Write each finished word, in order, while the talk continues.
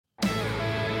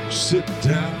sit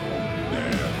down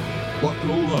and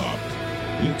buckle up.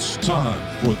 It's time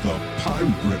for the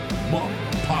Pirate Monk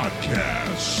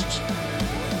Podcast.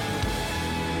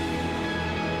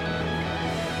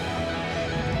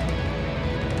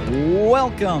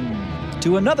 Welcome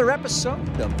to another episode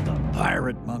of the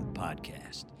Pirate Monk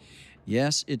Podcast.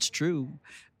 Yes, it's true.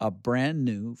 A brand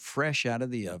new, fresh out of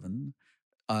the oven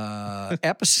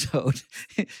episode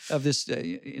of this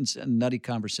nutty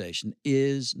conversation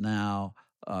is now,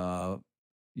 I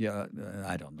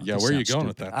don't know. Yeah, This where are you sounds going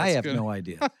with stupid. that? I That's have good. no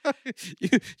idea.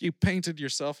 you painted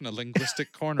yourself in a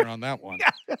linguistic corner on that one.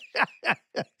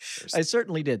 I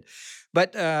certainly did,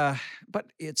 but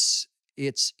it's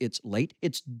late.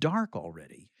 It's dark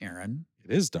already, Aaron.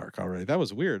 It is dark already. That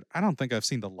was weird. I don't think I've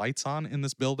seen the lights on in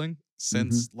this building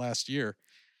since last year.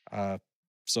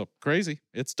 So crazy.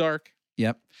 It's dark.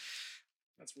 Yep.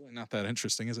 That's really not that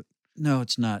interesting, is it? No,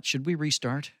 it's not. Should we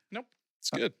restart? Nope. It's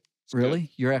good. It's Really? good.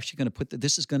 You're actually going to put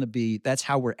this is going to be, that's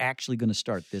how we're actually going to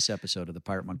start this episode of the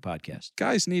Pirate Monk Podcast.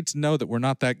 Guys need to know that we're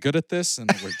not that good at this and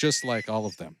that we're just like all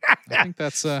of them. I think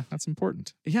that's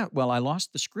important. Yeah, well, I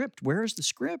lost the script. Where is the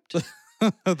script?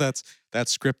 That's that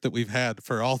script that we've had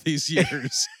for all these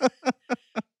years.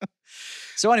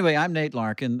 So anyway, I'm Nate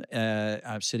Larkin.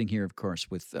 I'm sitting here, of course,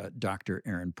 with Dr.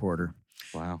 Aaron Porter.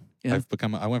 Wow. Yeah.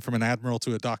 I went from an admiral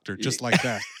to a doctor just like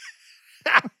that.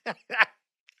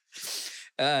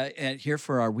 And here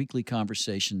for our weekly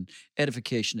conversation,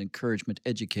 edification, encouragement,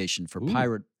 education for Ooh.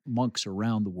 pirate monks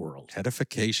around the world.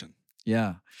 Edification.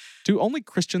 Yeah. Do only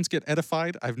Christians get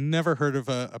edified? I've never heard of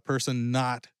a person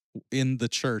not in the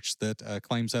church that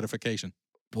claims edification.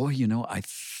 Boy, I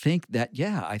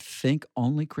think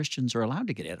only Christians are allowed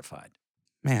to get edified.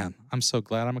 Man, I'm so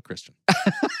glad I'm a Christian.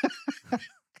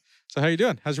 So how you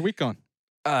doing? How's your week going?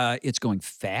 It's going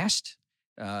fast.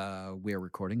 We're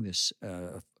recording this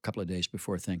a couple of days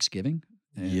before Thanksgiving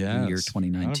in the year Yes,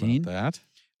 2019. forgot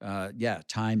about Yeah,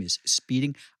 time is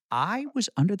speeding. I was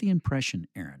under the impression,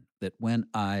 Aaron, that when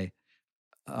I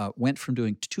went from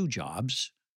doing two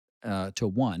jobs to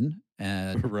one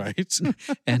that. Right.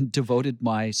 and devoted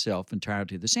myself entirely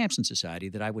to the Samson Society,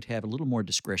 that I would have a little more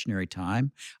discretionary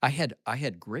time. I had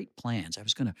great plans. I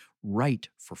was going to write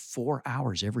for 4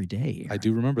 hours every day. I Aaron.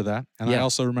 do remember that. And I Yeah.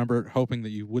 also remember hoping that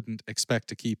you wouldn't expect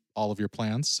to keep all of your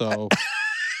plans. So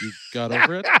you got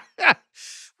over it.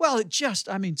 Well,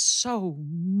 so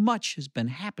much has been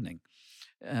happening.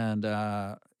 And,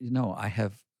 I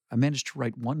managed to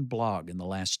write one blog in the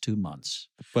last 2 months.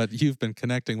 But you've been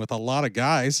connecting with a lot of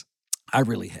guys. I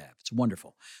really have. It's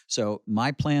wonderful. So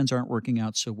my plans aren't working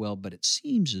out so well, but it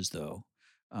seems as though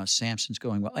Samson's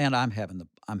going well, and I'm having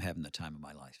the time of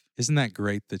my life. Isn't that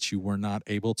great that you were not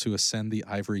able to ascend the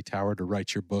ivory tower to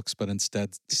write your books, but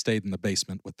instead stayed in the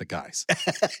basement with the guys?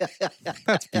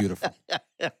 That's beautiful.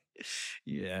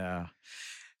 Yeah.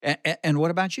 And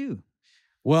what about you?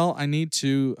 Well, I need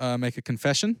to make a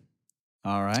confession.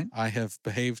 All right. I have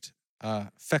behaved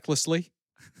fecklessly.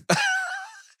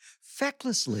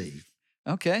 Fecklessly.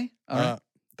 Okay. All right.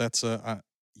 That's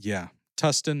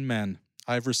Tustin men.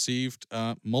 I've received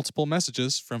multiple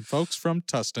messages from folks from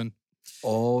Tustin.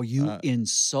 Oh, you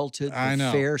insulted I the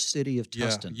know. fair city of Yeah,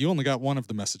 Tustin. you only got one of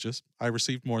the messages. I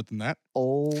received more than that.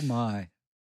 Oh, my.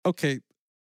 Okay,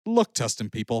 look,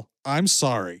 Tustin people, I'm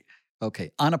sorry.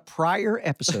 Okay. On a prior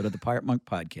episode of the Pirate Monk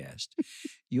Podcast,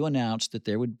 you announced that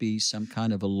there would be some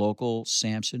kind of a local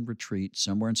Samson retreat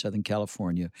somewhere in Southern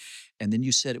California. And then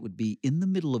you said it would be in the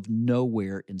middle of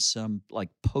nowhere in some like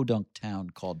podunk town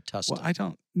called Tustin. Well, I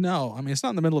don't know. I mean, it's not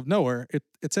in the middle of nowhere.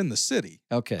 It's in the city.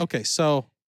 Okay. Okay, so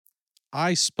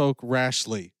I spoke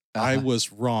rashly. I Uh-huh.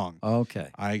 was wrong. Okay.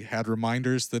 I had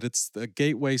reminders that it's the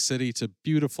gateway city to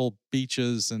beautiful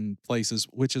beaches and places,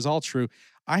 which is all true.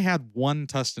 I had one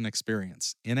Tustin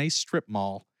experience in a strip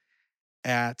mall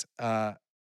at a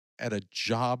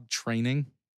job training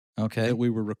Okay. that we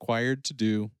were required to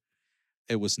do.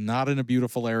 It was not in a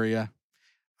beautiful area.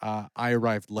 I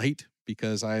arrived late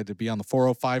because I had to be on the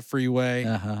 405 freeway,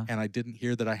 Uh-huh. and I didn't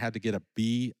hear that I had to get a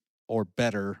B or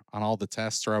better on all the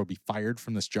tests or I would be fired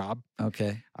from this job.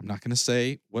 Okay. I'm not going to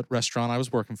say what restaurant I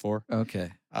was working for.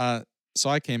 Okay. So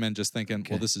I came in just thinking,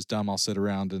 Okay. well, this is dumb. I'll sit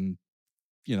around and,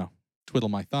 twiddle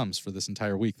my thumbs for this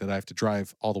entire week that I have to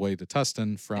drive all the way to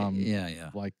Tustin from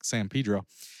Yeah. like San Pedro.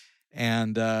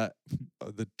 And the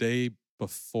day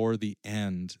before the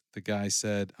end, the guy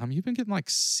said, you've been getting like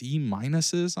C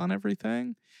minuses on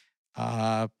everything.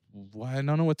 Well, I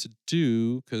don't know what to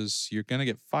do because you're going to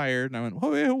get fired. And I went,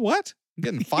 wait, what? I'm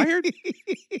getting fired?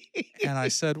 And I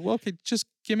said, well, okay, just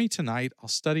give me tonight. I'll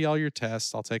study all your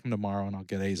tests. I'll take them tomorrow and I'll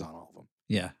get A's on all of them.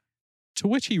 Yeah. To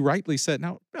which he rightly said,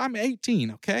 now, I'm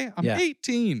 18, okay? I'm Yeah.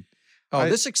 18. Oh,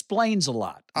 this explains a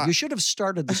lot. You should have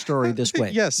started the story this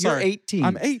way. Yes, You're sorry. 18.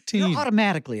 I'm 18. You're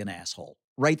automatically an asshole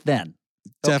right then.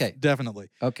 Okay. Definitely.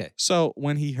 Okay. So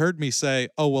when he heard me say,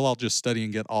 oh, well, I'll just study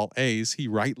and get all A's, he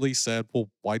rightly said, well,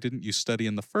 why didn't you study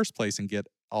in the first place and get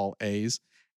all A's?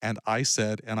 And I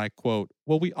said, and I quote,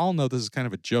 well, we all know this is kind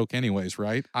of a joke anyways,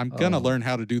 right? I'm going to learn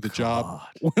how to do the job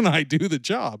when I do the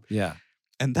job. Yeah.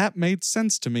 And that made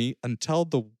sense to me until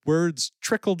the words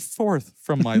trickled forth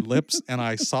from my lips and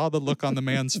I saw the look on the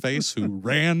man's face who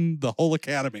ran the whole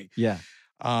academy. Yeah.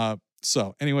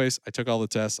 So anyways, I took all the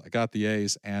tests, I got the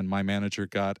A's, and my manager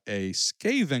got a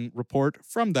scathing report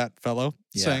from that fellow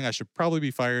saying I should probably be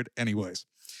fired anyways.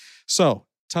 So,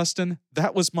 Tustin,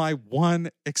 that was my one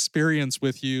experience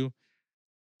with you.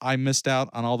 I missed out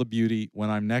on all the beauty. When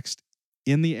I'm next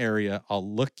in the area,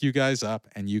 I'll look you guys up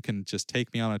and you can just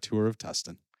take me on a tour of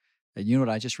Tustin. And you know what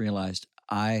I just realized?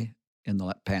 I, in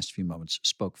the past few moments,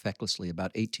 spoke fecklessly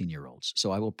about 18-year-olds.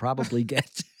 So I will probably get...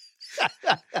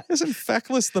 Isn't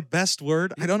feckless the best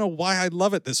word? I don't know why I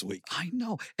love it this week. I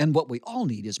know. And what we all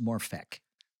need is more feck.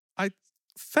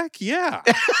 Feck, yeah.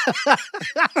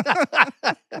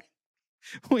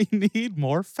 We need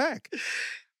more feck.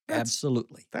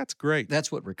 Absolutely. That's great. That's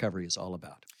what recovery is all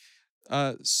about.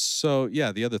 So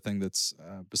yeah, the other thing that's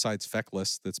besides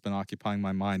feckless that's been occupying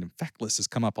my mind, and feckless has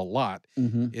come up a lot,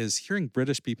 is hearing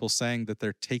British people saying that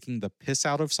they're taking the piss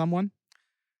out of someone.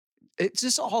 It's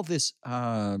just all this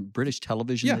British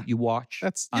television that you watch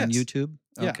on YouTube?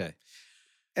 Yeah. Okay.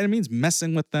 And it means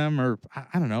messing with them or,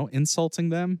 I don't know, insulting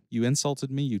them. You insulted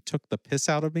me. You took the piss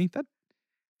out of me.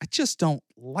 I just don't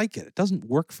like it. It doesn't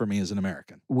work for me as an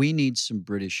American. We need some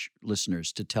British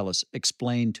listeners to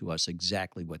explain to us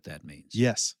exactly what that means.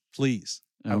 Yes, please.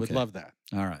 Okay. I would love that.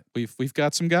 All right. We've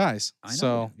got some guys. I know.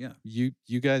 So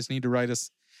you guys need to write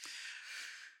us.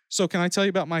 So can I tell you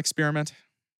about my experiment?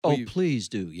 Oh, please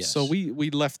do. Yes. So we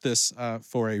left this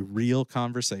for a real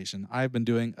conversation. I've been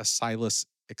doing a Silas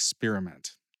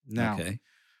experiment. Now,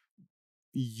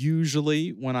 usually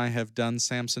when I have done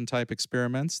Samson type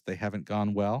experiments, they haven't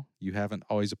gone well. You haven't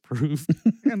always approved,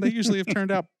 and they usually have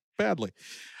turned out badly.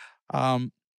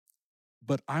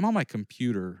 But I'm on my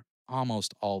computer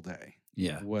almost all day.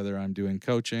 Yeah. Whether I'm doing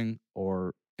coaching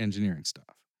or engineering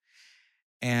stuff.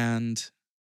 And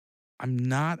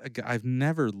I've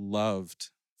never loved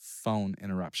phone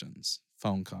interruptions,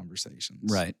 phone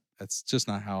conversations. Right. That's just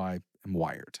not how I am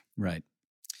wired. Right.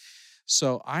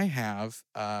 So I have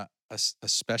a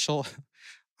special,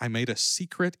 I made a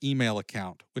secret email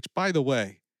account, which, by the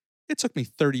way, it took me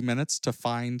 30 minutes to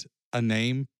find a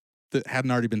name that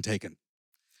hadn't already been taken.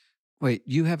 Wait,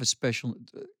 you have a special...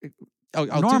 I'll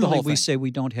Normally, do the whole we thing. say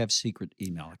we don't have secret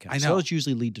email accounts. I know. Those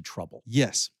usually lead to trouble.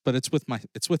 Yes, but it's with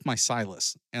my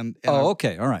Silas. And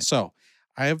okay. All right. So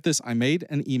I have this, I made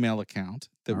an email account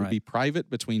that would right. be private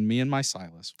between me and my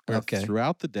Silas, where Okay.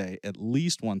 throughout the day, at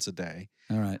least once a day,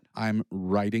 All right. I'm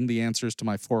writing the answers to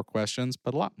my 4 questions,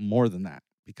 but a lot more than that,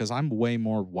 because I'm way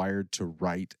more wired to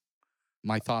write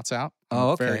my thoughts out. I'm Oh,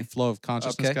 a okay. very flow of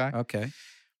consciousness guy. Okay.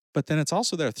 But then it's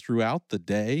also there throughout the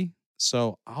day.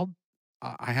 So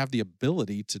I have the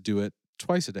ability to do it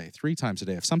twice a day, 3 times a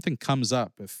day. If something comes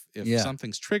up, if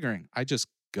something's triggering, I just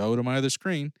go to my other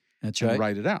screen That's and right.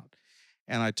 write it out.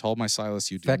 And I told my Silas,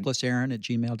 you do.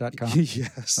 FecklessAaron@gmail.com.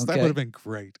 Yes, that Okay. would have been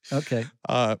great. Okay.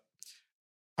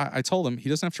 I told him he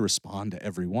doesn't have to respond to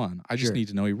every one. I just Sure. need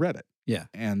to know he read it. Yeah.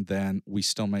 And then we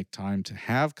still make time to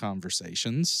have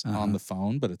conversations on the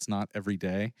phone, but it's not every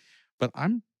day. But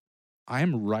I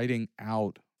am writing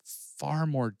out far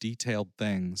more detailed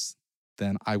things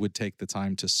than I would take the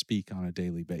time to speak on a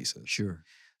daily basis. Sure.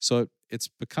 So it's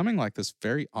becoming like this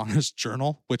very honest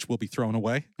journal, which will be thrown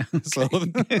away. So,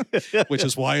 which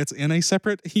is why it's in a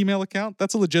separate email account.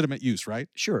 That's a legitimate use, right?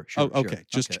 Sure. Oh, okay.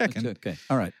 Just checking. Okay.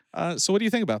 All right. So what do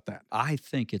you think about that? I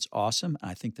think it's awesome.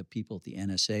 I think the people at the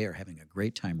NSA are having a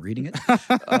great time reading it.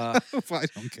 I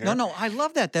don't care. No, I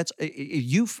love that. That's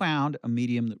you found a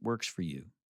medium that works for you,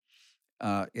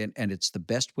 and it's the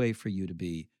best way for you to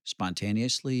be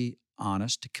spontaneously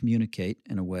honest, to communicate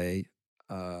in a way.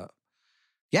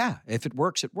 Yeah, if it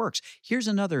works, it works. Here's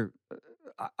another.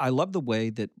 I love the way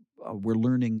that we're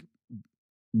learning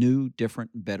new,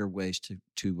 different, better ways to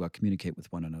communicate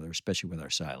with one another, especially with our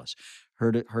Silas.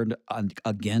 Heard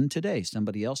again today.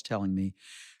 Somebody else telling me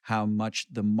how much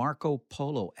the Marco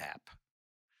Polo app,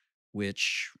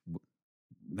 which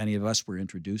many of us were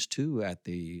introduced to at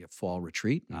the fall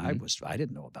retreat. Mm-hmm. I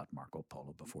didn't know about Marco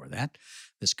Polo before that.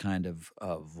 This kind of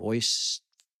voice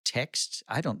text.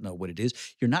 I don't know what it is.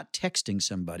 You're not texting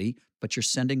somebody, but you're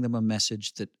sending them a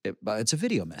message that it's a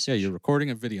video message. Yeah, you're recording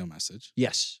a video message.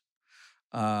 Yes.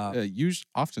 Used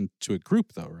often to a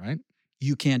group, though, right?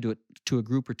 You can do it to a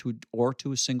group or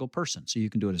to a single person. So you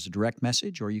can do it as a direct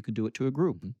message, or you can do it to a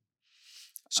group.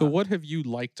 So what have you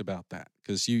liked about that?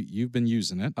 Because you've been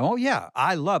using it. Oh yeah,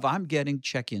 I'm getting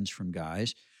check-ins from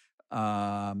guys.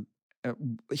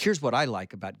 Here's what I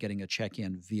like about getting a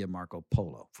check-in via Marco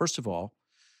Polo. First of all,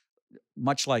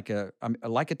 much like a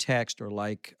text or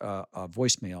like a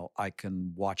voicemail, I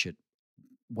can watch it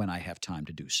when I have time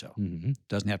to do so. Mm-hmm.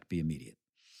 Doesn't have to be immediate.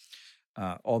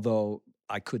 Although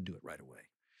I could do it right away.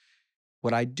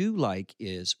 What I do like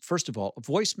is, first of all, a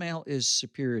voicemail is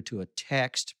superior to a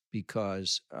text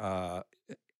because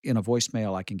in a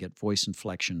voicemail I can get voice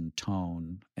inflection,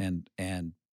 tone,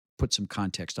 and put some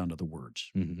context onto the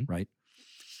words, Mm-hmm. right?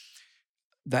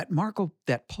 That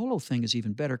Polo thing is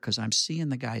even better because I'm seeing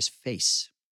the guy's face.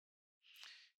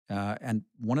 And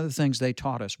one of the things they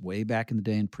taught us way back in the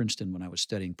day in Princeton when I was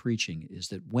studying preaching is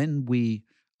that when we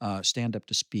stand up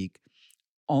to speak,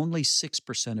 only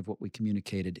 6% of what we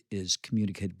communicated is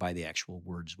communicated by the actual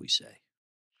words we say.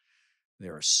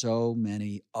 There are so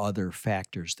many other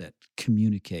factors that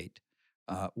communicate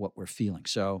what we're feeling.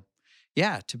 So,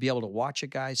 yeah, to be able to watch a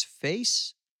guy's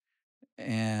face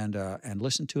and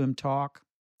listen to him talk,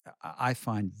 I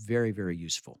find very, very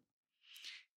useful.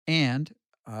 And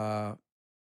I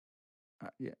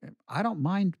don't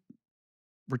mind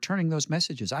returning those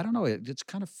messages. I don't know. It's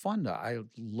kind of fun. I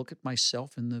look at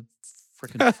myself in the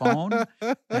freaking phone,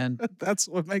 and that's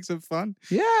what makes it fun.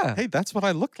 Yeah, Hey, that's what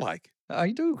I look like.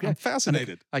 I do. I'm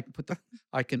fascinated. I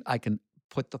can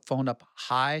put the phone up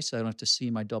high so I don't have to see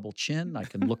my double chin. I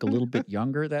can look a little bit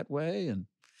younger that way, and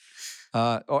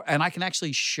I can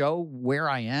actually show where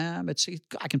I am.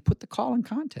 I can put the call in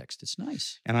context. It's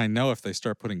nice. And I know if they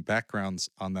start putting backgrounds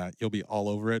on that, you'll be all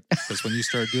over it. Because when you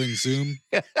start doing Zoom,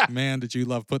 man, did you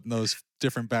love putting those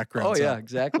different backgrounds Oh, yeah, up.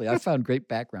 exactly. I found great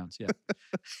backgrounds, yeah.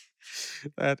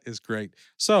 That is great.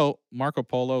 So Marco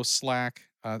Polo, Slack,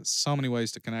 so many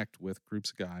ways to connect with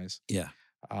groups of guys. Yeah.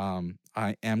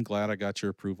 I am glad I got your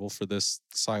approval for this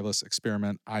Silas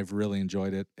experiment. I've really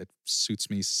enjoyed it. It suits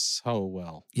me so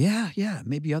well. Yeah.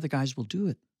 Maybe other guys will do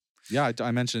it. Yeah,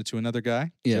 I mentioned it to another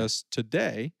guy just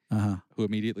today who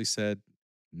immediately said,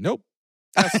 nope,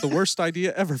 that's the worst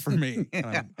idea ever for me.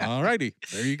 All righty,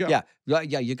 there you go. Yeah,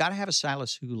 you got to have a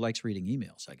Silas who likes reading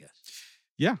emails, I guess.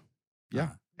 Yeah.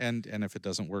 And if it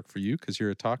doesn't work for you because you're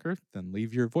a talker, then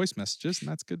leave your voice messages, and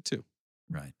that's good too.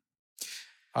 Right.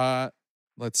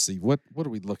 Let's see. What are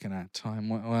we looking at? Time?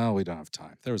 Well, we don't have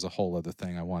time. There was a whole other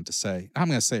thing I wanted to say. I'm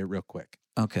going to say it real quick.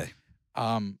 Okay.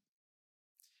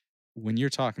 When you're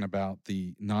talking about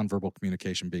the nonverbal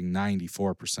communication being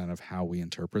 94% of how we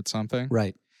interpret something,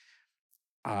 right?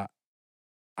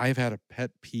 I've had a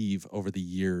pet peeve over the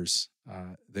years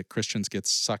that Christians get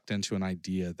sucked into an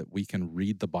idea that we can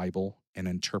read the Bible and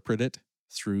interpret it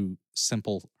through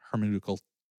simple hermeneutical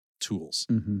tools.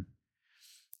 Mm-hmm.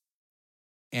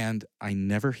 And I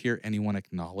never hear anyone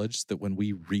acknowledge that when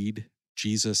we read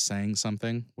Jesus saying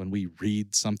something, when we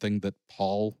read something that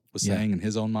Paul was saying in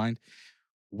his own mind,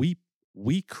 we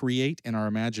create in our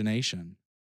imagination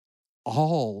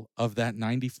all of that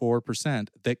 94%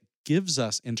 that gives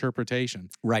us interpretation.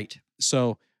 Right.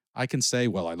 So I can say,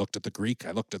 well, I looked at the Greek,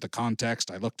 I looked at the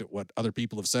context, I looked at what other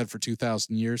people have said for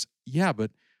 2,000 years. Yeah,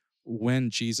 but when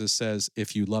Jesus says,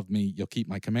 if you love me, you'll keep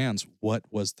my commands, what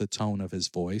was the tone of his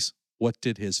voice? What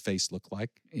did his face look like?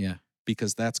 Yeah.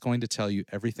 Because that's going to tell you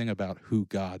everything about who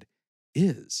God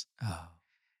is. Oh.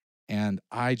 And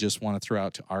I just want to throw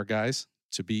out to our guys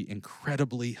to be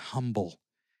incredibly humble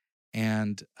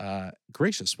and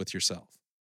gracious with yourself.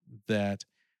 That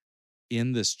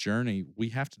in this journey, we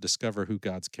have to discover who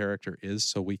God's character is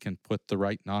so we can put the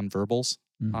right nonverbals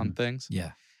on things.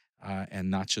 Yeah. And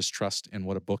not just trust in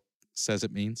what a book says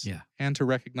it means. Yeah. And to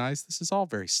recognize this is all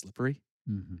very slippery.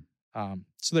 Mm-hmm.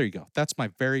 So there you go. That's my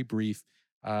very brief,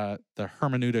 the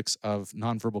hermeneutics of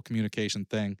nonverbal communication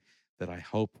thing that I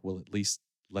hope will at least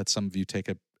let some of you take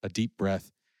a deep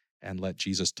breath and let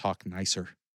Jesus talk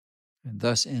nicer. And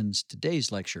thus ends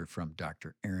today's lecture from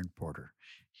Dr. Aaron Porter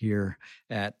here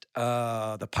at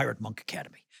the Pirate Monk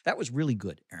Academy. That was really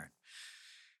good, Aaron.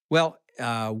 Well,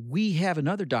 we have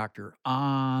another doctor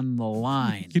on the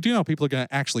line. You do know people are going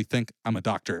to actually think I'm a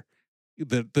doctor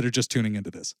that are just tuning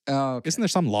into this. Okay. Isn't there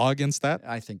some law against that?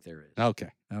 I think there is. Okay.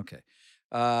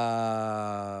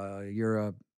 You're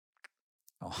a...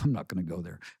 Oh, I'm not going to go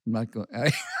there. I'm not going...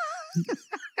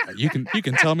 You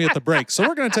can tell me at the break. So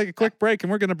we're going to take a quick break,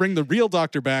 and we're going to bring the real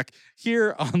doctor back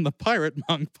here on the Pirate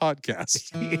Monk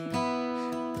Podcast.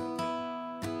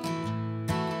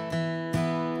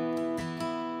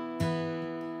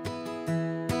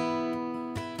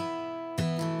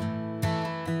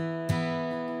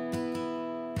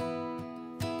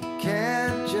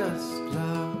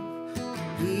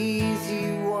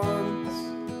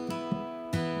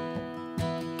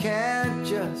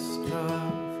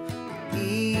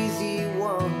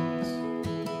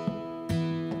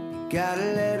 Gotta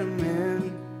let 'em in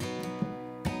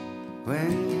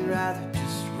when you'd rather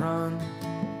just run.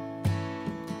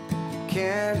 You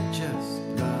can't just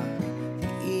love the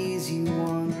easy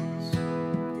ones.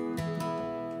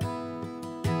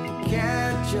 You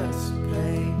can't just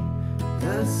play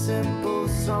the simple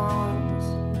songs.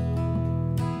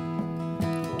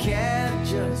 You can't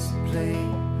just play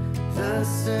the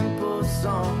simple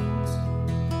songs.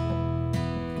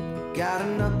 Gotta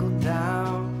knuckle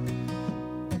down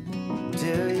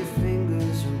till your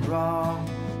fingers are raw.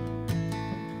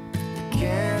 You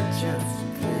can't just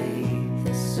play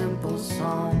the simple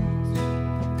songs.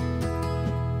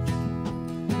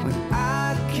 When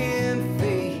I can't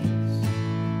face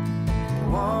the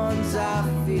ones I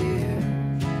fear,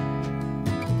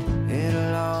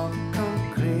 it'll all become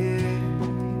clear.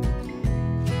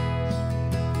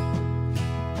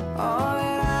 All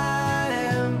that I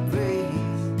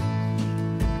embrace,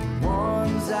 the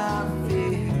ones I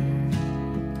fear,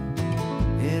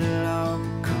 it'll all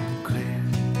become clear.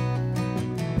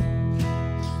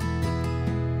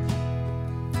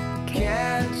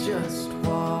 Can't just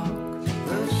walk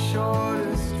the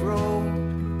shortest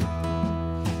road.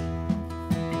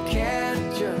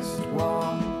 Can't just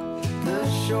walk the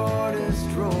shortest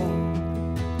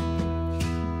road.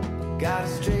 Gotta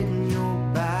straighten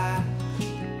your back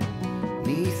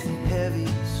neath the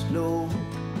heaviest load.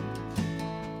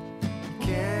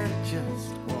 Can't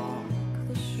just walk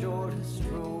the shortest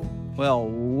road. Well,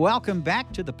 welcome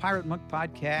back to the Pirate Monk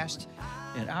Podcast.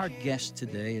 And our guest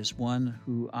today is one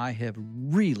who I have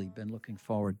really been looking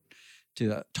forward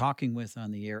to talking with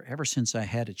on the air ever since I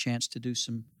had a chance to do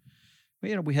some,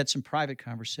 we had some private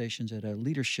conversations at a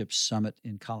leadership summit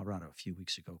in Colorado a few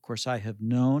weeks ago. Of course, I have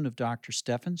known of Dr.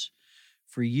 Steffens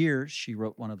for years. She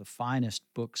wrote one of the finest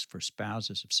books for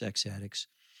spouses of sex addicts,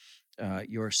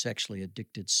 Your Sexually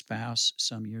Addicted Spouse,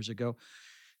 some years ago.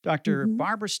 Dr.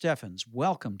 Barbara Steffens,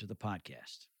 welcome to the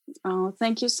podcast. Oh,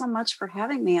 thank you so much for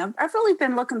having me. I've really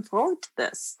been looking forward to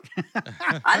this.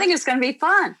 I think it's going to be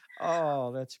fun.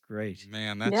 Oh, that's great.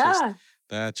 Man,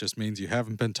 that just means you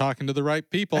haven't been talking to the right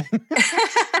people.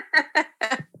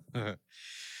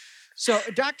 So,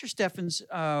 Dr. Steffens,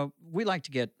 we like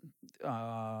to get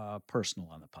personal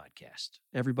on the podcast.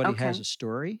 Everybody has a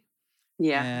story.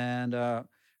 Yeah. And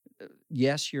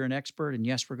yes, you're an expert, and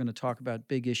yes, we're going to talk about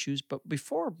big issues. But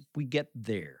before we get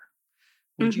there,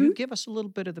 would you give us a little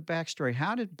bit of the backstory?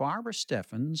 How did Barbara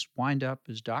Steffens wind up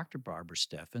as Dr. Barbara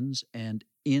Steffens and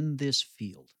in this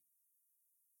field?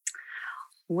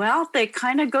 Well, they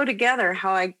kind of go together,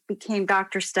 how I became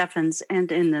Dr. Steffens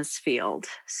and in this field.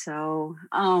 So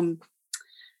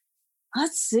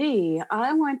let's see.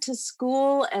 I went to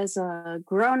school as a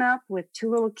grown-up with 2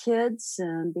 little kids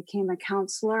and became a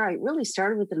counselor. I really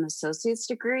started with an associate's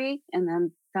degree and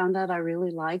then found out I really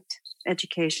liked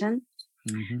education.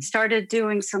 Started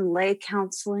doing some lay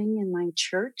counseling in my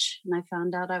church, and I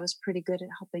found out I was pretty good at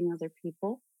helping other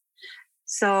people.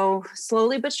 So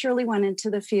slowly but surely went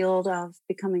into the field of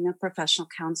becoming a professional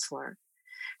counselor.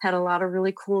 Had a lot of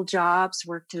really cool jobs,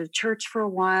 worked at a church for a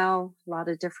while, a lot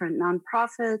of different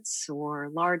nonprofits or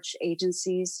large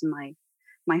agencies in my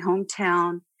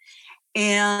hometown.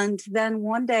 And then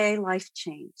one day life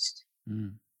changed.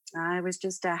 I was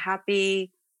just a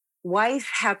happy wife,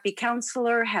 happy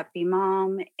counselor, happy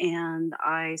mom, and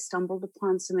I stumbled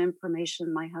upon some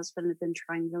information my husband had been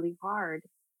trying really hard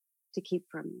to keep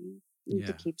from me,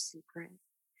 to keep secret.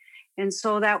 And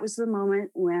so that was the moment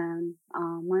when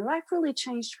my life really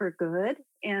changed for good,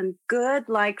 and good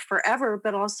like forever,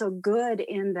 but also good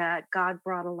in that God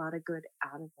brought a lot of good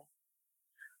out of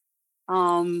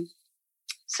it.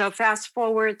 So fast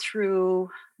forward through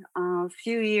a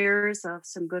few years of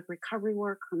some good recovery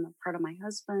work on the part of my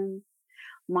husband,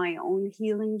 my own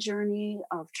healing journey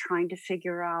of trying to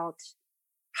figure out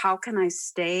how can I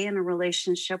stay in a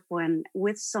relationship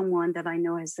with someone that I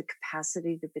know has the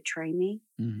capacity to betray me,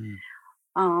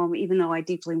 even though I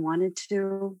deeply wanted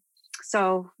to.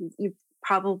 So you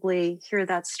probably hear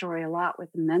that story a lot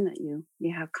with the men that you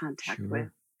have contact with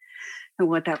and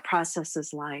what that process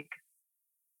is like.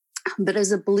 But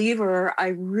as a believer, I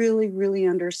really, really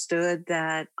understood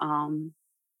that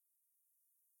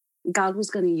God was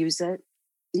going to use it.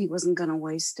 He wasn't going to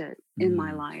waste it in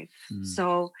my life.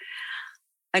 So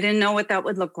I didn't know what that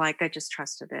would look like. I just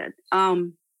trusted it.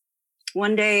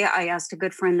 One day I asked a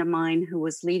good friend of mine who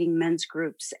was leading men's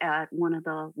groups at one of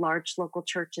the large local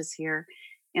churches here.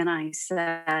 And I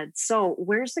said, so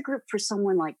where's the group for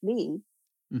someone like me?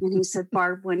 And he said,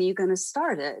 Barb, when are you going to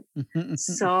start it?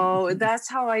 So that's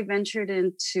how I ventured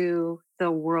into the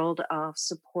world of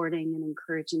supporting and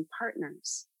encouraging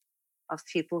partners of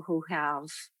people who have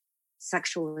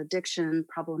sexual addiction,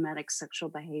 problematic sexual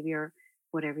behavior,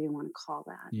 whatever you want to call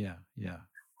that. Yeah. Yeah.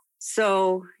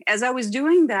 So as I was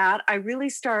doing that, I really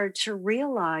started to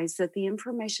realize that the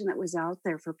information that was out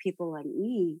there for people like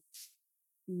me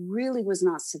really was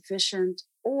not sufficient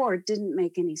or didn't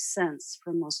make any sense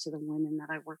for most of the women that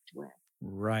I worked with.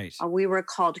 Right. We were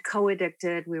called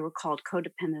co-addicted. We were called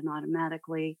codependent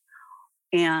automatically.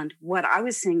 And what I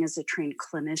was seeing as a trained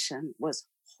clinician was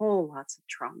whole lots of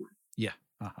trauma. Yeah.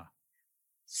 Uh-huh.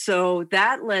 So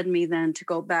that led me then to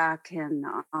go back and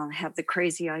have the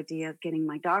crazy idea of getting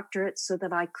my doctorate so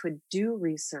that I could do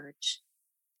research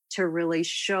to really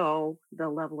show the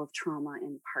level of trauma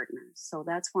in partners. So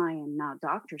that's why I am now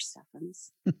Dr.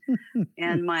 Steffens.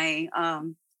 And my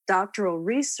doctoral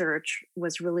research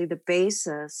was really the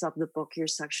basis of the book, Your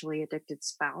Sexually Addicted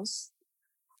Spouse,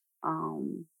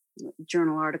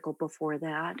 journal article before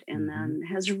that, and then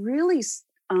has really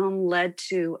led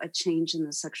to a change in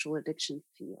the sexual addiction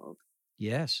field.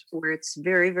 Yes. Where it's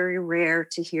very, very rare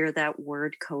to hear that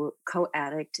word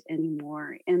co-addict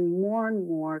anymore. And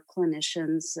more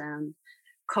clinicians and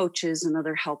coaches and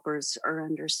other helpers are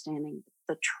understanding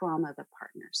the trauma the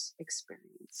partners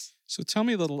experience. So tell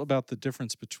me a little about the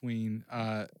difference between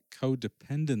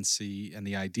codependency and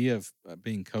the idea of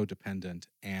being codependent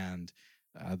and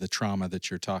the trauma that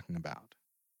you're talking about.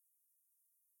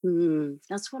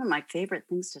 That's one of my favorite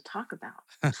things to talk about.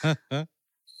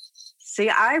 See,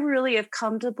 I really have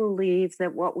come to believe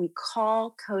that what we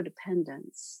call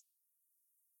codependence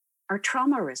are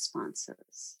trauma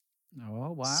responses.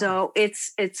 Oh, wow. So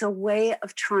it's a way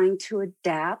of trying to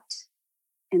adapt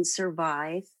and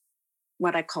survive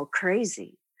what I call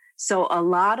crazy. So a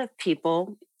lot of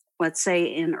people, let's say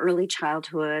in early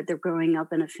childhood, they're growing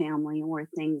up in a family where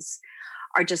things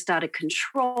are just out of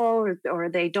control or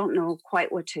they don't know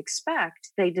quite what to expect.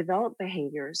 They develop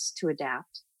behaviors to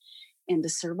adapt and to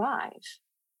survive.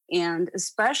 And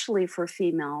especially for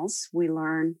females, we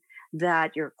learn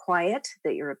that you're quiet,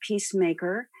 that you're a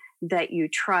peacemaker, that you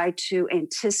try to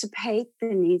anticipate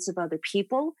the needs of other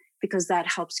people because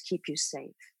that helps keep you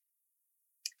safe.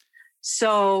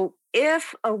 So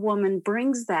if a woman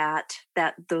brings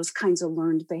those kinds of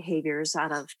learned behaviors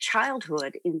out of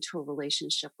childhood into a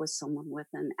relationship with someone with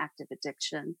an active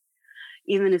addiction,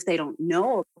 even if they don't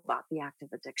know about the active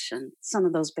addiction, some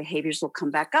of those behaviors will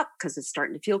come back up because it's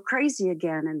starting to feel crazy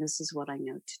again. And this is what I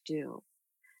know to do.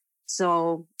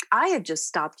 So I have just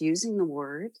stopped using the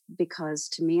word because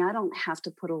to me, I don't have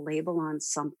to put a label on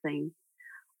something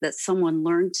that someone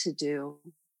learned to do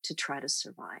to try to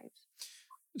survive.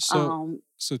 So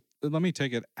let me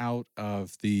take it out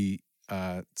of the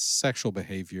sexual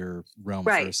behavior realm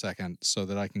for a second so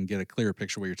that I can get a clearer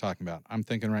picture of what you're talking about. I'm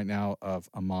thinking right now of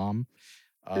a mom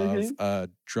of a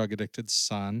drug-addicted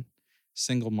son,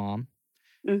 single mom,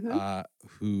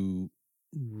 who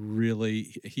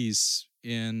really, he's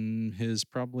in his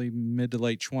probably mid to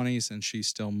late 20s, and she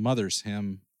still mothers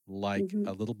him like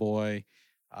a little boy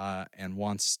and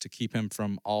wants to keep him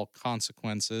from all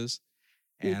consequences.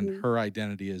 And her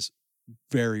identity is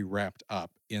very wrapped up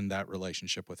in that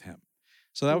relationship with him.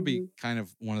 So that would be kind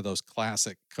of one of those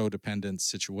classic codependent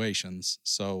situations.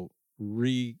 So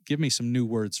give me some new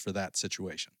words for that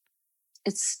situation.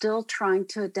 It's still trying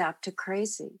to adapt to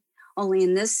crazy. Only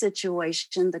in this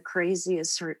situation, the crazy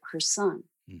is her son.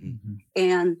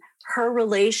 And her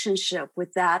relationship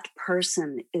with that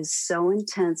person is so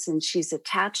intense and she's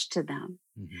attached to them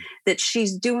that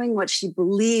she's doing what she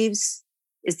believes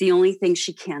is the only thing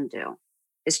she can do,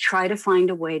 is try to find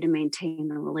a way to maintain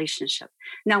the relationship.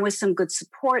 Now, with some good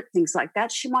support, things like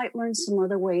that, she might learn some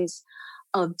other ways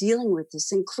of dealing with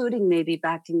this, including maybe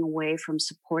backing away from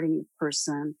supporting the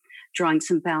person, drawing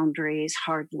some boundaries,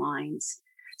 hard lines.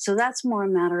 So that's more a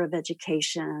matter of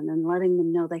education and letting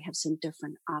them know they have some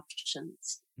different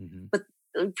options. But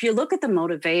if you look at the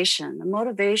motivation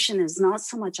is not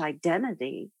so much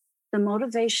identity. The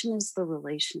motivation is the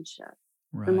relationship.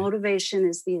 Right. The motivation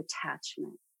is the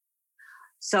attachment.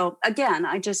 So again,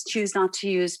 I just choose not to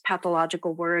use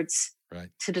pathological words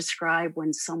to describe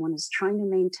when someone is trying to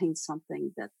maintain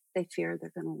something that they fear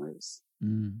they're going to lose.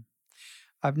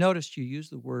 I've noticed you use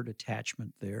the word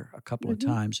attachment there a couple of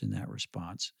times in that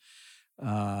response.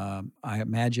 I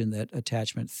imagine that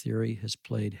attachment theory has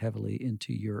played heavily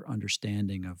into your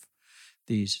understanding of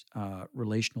these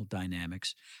relational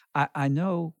dynamics. I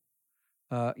know,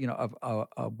 of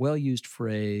a well-used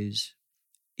phrase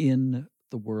in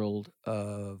the world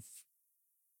of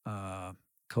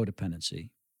codependency,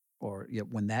 or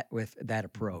with that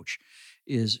approach,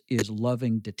 is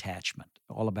loving detachment.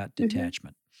 All about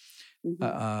detachment.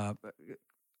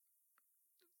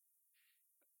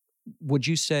 Would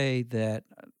you say that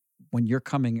when you're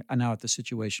coming now at the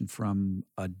situation from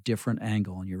a different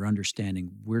angle and you're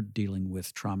understanding we're dealing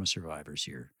with trauma survivors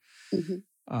here,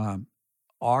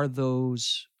 are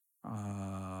those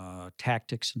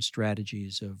tactics and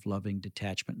strategies of loving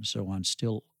detachment and so on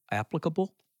still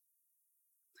applicable?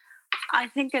 I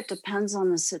think it depends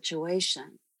on the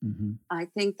situation. I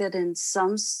think that in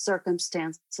some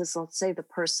circumstances, let's say the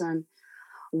person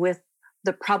with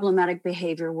the problematic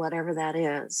behavior, whatever that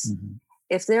is,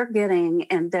 if they're getting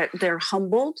and they're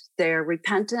humbled, they're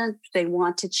repentant, they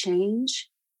want to change,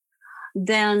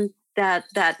 then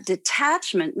that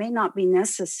detachment may not be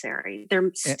necessary.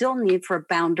 There still need for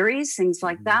boundaries, things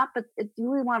like that. But if you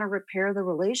really want to repair the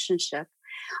relationship,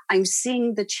 I'm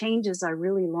seeing the changes I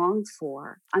really long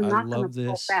for. I'm not going to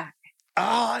pull back. Oh,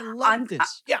 I love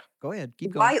this. Yeah, go ahead.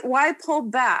 Keep going. Why pull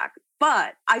back?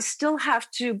 But I still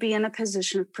have to be in a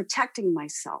position of protecting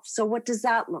myself. So what does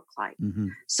that look like?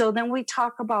 So then we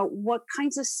talk about what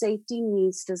kinds of safety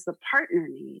needs does the partner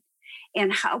need?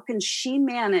 And how can she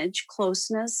manage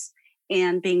closeness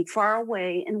and being far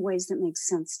away in ways that make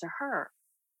sense to her?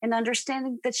 And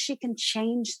understanding that she can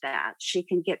change that. She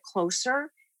can get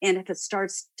closer. And if it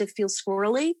starts to feel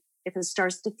squirrely, if it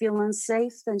starts to feel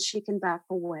unsafe, then she can back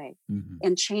away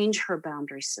and change her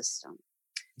boundary system.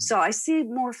 So I see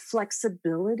more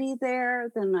flexibility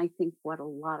there than I think what a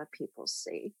lot of people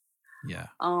see. Yeah.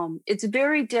 It's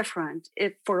very different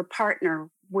for a partner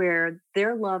where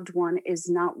their loved one is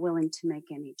not willing to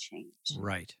make any change.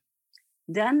 Right.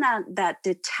 Then that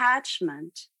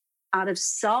detachment out of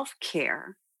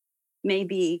self-care may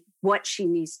be what she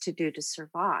needs to do to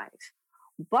survive.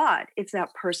 But if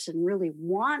that person really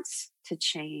wants to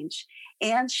change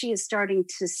and she is starting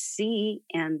to see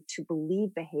and to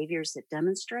believe behaviors that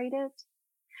demonstrate it,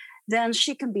 then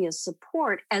she can be a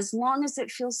support as long as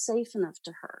it feels safe enough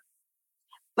to her.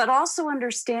 But also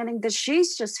understanding that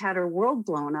she's just had her world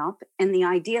blown up, and the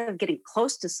idea of getting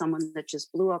close to someone that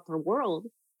just blew up her world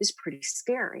is pretty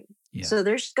scary. Yeah. So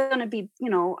there's going to be,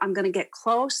 I'm going to get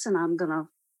close and I'm going to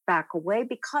back away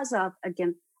because of,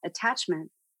 again, attachment.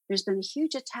 There's been a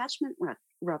huge attachment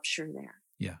rupture there.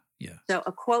 Yeah, yeah. So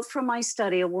a quote from my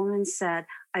study, a woman said,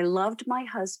 "I loved my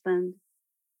husband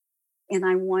and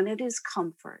I wanted his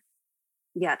comfort,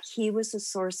 yet he was the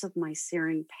source of my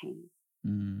searing pain."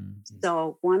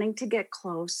 So wanting to get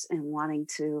close and wanting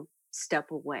to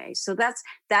step away. So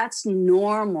that's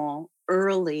normal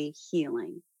early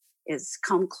healing, is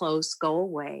come close, go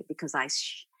away, because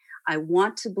I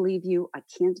want to believe you. I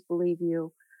can't believe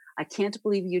you. I can't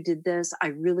believe you did this. I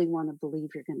really want to believe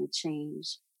you're going to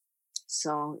change.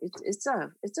 So it's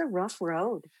a rough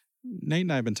road. Nate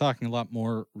and I have been talking a lot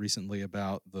more recently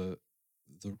about the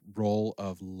role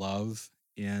of love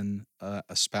in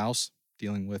a spouse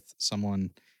dealing with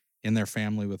someone in their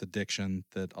family with addiction,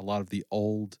 that a lot of the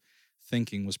old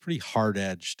thinking was pretty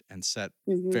hard-edged and set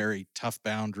very tough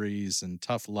boundaries and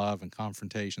tough love and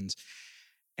confrontations.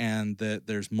 And that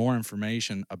there's more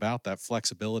information about that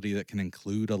flexibility that can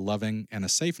include a loving and a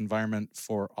safe environment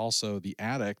for also the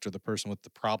addict or the person with the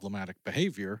problematic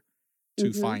behavior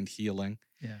to find healing.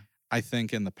 Yeah. I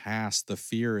think in the past, the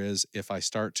fear is if I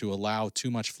start to allow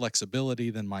too much flexibility,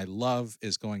 then my love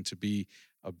is going to be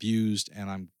abused and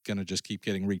I'm going to just keep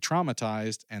getting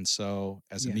re-traumatized. And so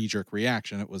as a knee-jerk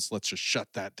reaction, it was, let's just shut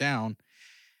that down.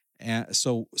 And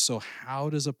so how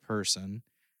does a person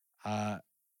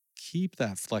keep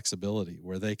that flexibility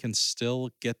where they can still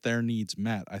get their needs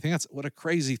met? I think that's what a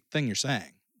crazy thing you're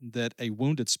saying, that a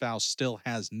wounded spouse still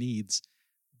has needs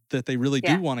that they really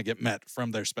do want to get met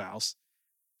from their spouse,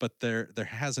 but there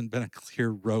hasn't been a clear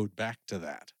road back to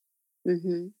that.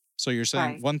 So you're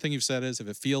saying one thing you've said is if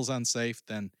it feels unsafe,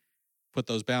 then put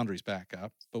those boundaries back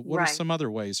up. But what are some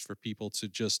other ways for people to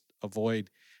just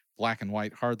avoid black and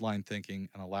white hardline thinking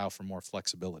and allow for more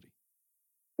flexibility?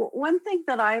 Well, one thing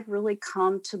that I've really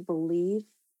come to believe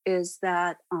is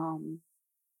that,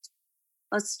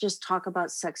 let's just talk about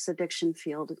sex addiction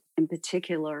field in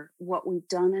particular. What we've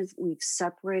done is we've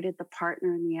separated the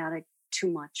partner and the addict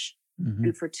too much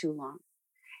and for too long.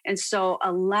 And so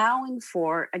allowing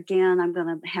for, again, I'm going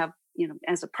to have,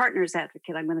 as a partner's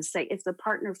advocate, I'm going to say, if the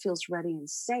partner feels ready and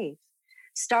safe,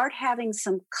 start having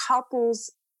some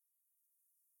couples.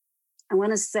 I want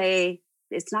to say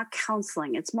it's not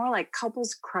counseling. It's more like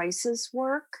couples crisis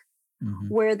work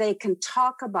where they can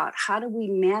talk about how do we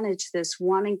manage this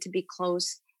wanting to be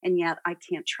close and yet I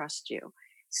can't trust you.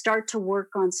 Start to work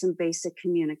on some basic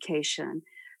communication.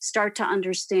 Start to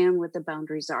understand what the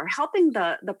boundaries are, helping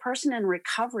the person in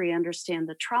recovery understand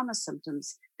the trauma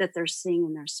symptoms that they're seeing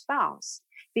in their spouse,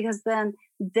 because then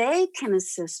they can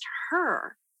assist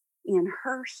her in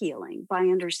her healing by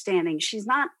understanding she's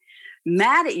not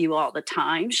mad at you all the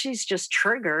time. She's just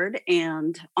triggered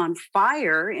and on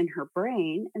fire in her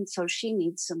brain. And so she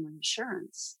needs some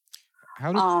reassurance.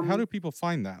 How do people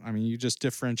find that? I mean, you just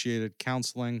differentiated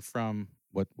counseling from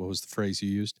what was the phrase you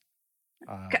used?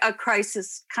 A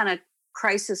crisis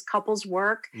couples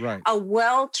work. Right. A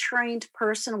well-trained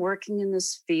person working in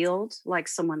this field, like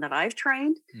someone that I've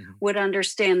trained, would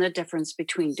understand the difference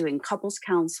between doing couples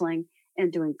counseling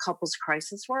and doing couples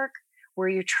crisis work, where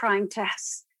you're trying to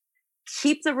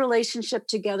keep the relationship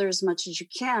together as much as you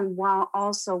can while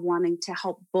also wanting to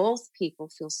help both people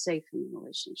feel safe in the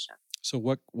relationship. So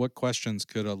what questions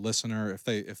could a listener,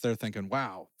 if they're thinking,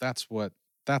 wow, that's what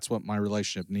my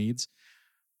relationship needs,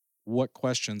 what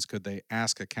questions could they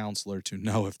ask a counselor to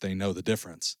know if they know the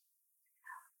difference?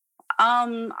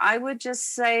 I would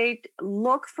just say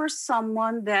look for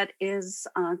someone that is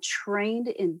trained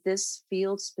in this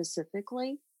field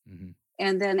specifically,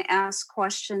 and then ask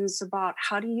questions about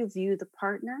how do you view the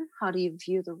partner? How do you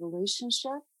view the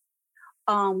relationship?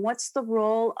 What's the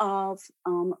role of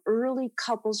early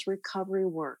couples recovery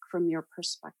work from your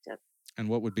perspective? And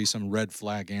what would be some red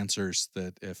flag answers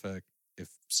that if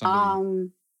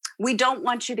somebody... we don't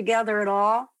want you together at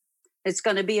all. It's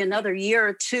going to be another year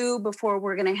or two before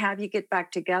we're going to have you get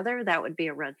back together. That would be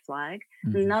a red flag.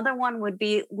 Another one would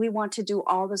be, we want to do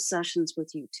all the sessions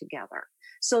with you together.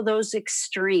 So those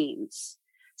extremes.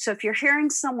 So if you're hearing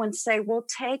someone say, we'll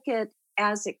take it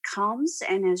as it comes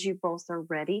and as you both are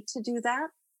ready to do that.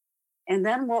 And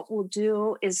then what we'll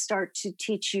do is start to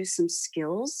teach you some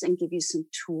skills and give you some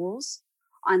tools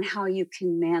on how you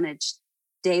can manage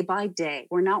day by day.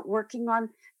 We're not working on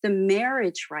the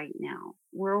marriage right now.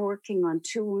 We're working on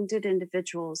two wounded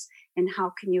individuals and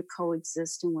how can you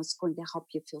coexist and what's going to help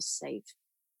you feel safe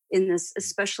in this,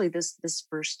 especially this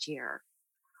first year.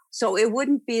 So it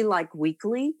wouldn't be like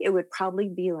weekly. It would probably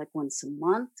be like once a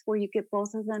month where you get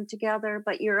both of them together.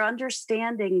 But you're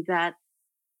understanding that,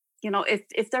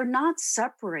 if they're not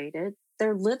separated,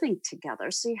 they're living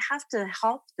together. So you have to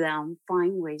help them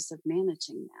find ways of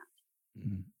managing that.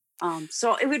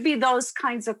 So it would be those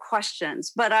kinds of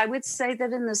questions. But I would say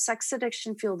that in the sex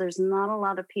addiction field, there's not a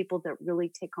lot of people that really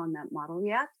take on that model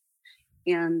yet.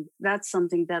 And that's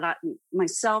something that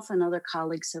myself and other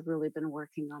colleagues have really been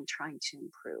working on trying to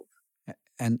improve.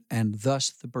 And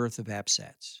thus the birth of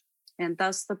APSATS.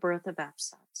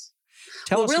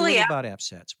 Tell us a little about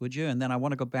APSATS, would you? And then I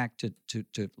want to go back to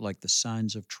like the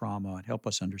signs of trauma and help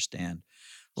us understand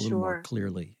a little more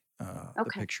clearly the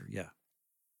picture. Yeah.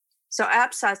 So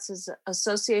APSATS is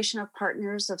Association of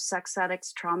Partners of Sex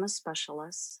Addicts Trauma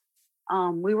Specialists.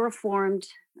 We were formed,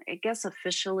 I guess,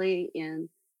 officially in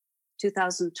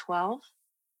 2012.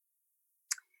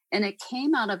 And it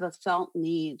came out of a felt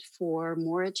need for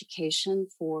more education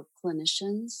for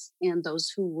clinicians and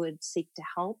those who would seek to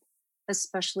help,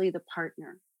 especially the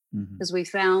partner. Because we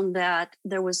found that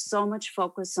there was so much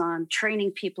focus on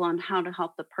training people on how to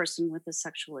help the person with a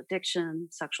sexual addiction,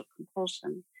 sexual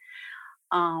compulsion.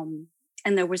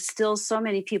 And there were still so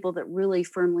many people that really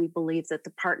firmly believed that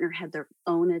the partner had their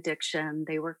own addiction.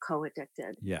 They were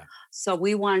co-addicted. Yeah. So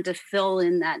we wanted to fill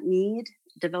in that need,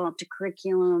 developed a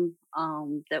curriculum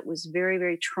that was very,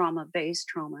 very trauma-based,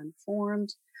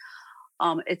 trauma-informed.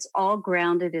 It's all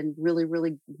grounded in really,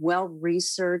 really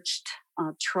well-researched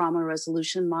trauma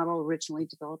resolution model originally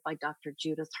developed by Dr.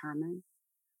 Judith Herman.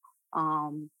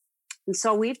 And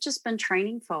so we've just been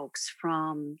training folks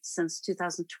since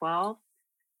 2012.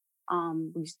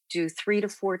 We do 3 to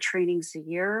 4 trainings a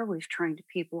year. We've trained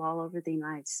people all over the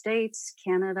United States,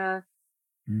 Canada,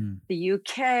 the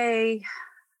UK,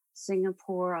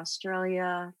 Singapore,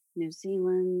 Australia, New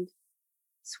Zealand,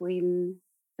 Sweden,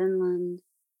 Finland.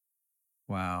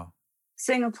 Wow.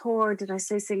 Singapore, did I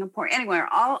say Singapore? Anywhere,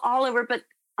 all over, but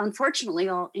unfortunately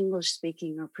all English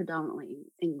speaking or predominantly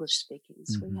English speaking.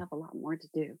 So we have a lot more to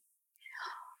do.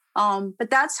 But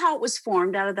that's how it was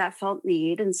formed, out of that felt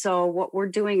need. And so what we're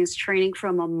doing is training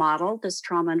from a model that's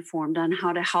trauma-informed on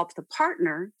how to help the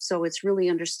partner. So it's really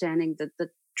understanding the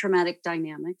traumatic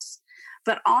dynamics,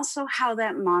 but also how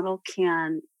that model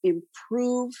can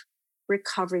improve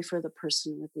recovery for the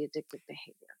person with the addictive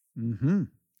behavior.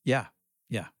 Yeah.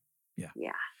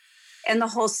 And the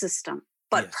whole system,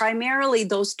 but primarily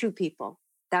those two people,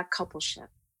 that coupleship.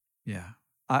 Yeah.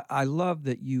 I love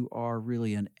that you are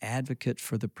really an advocate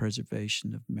for the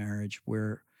preservation of marriage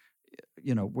where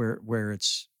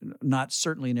it's not,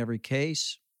 certainly in every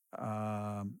case,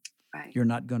 you're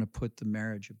not going to put the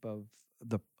marriage above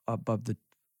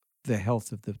the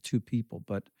health of the two people,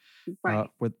 but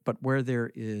where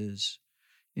there is,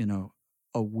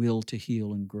 a will to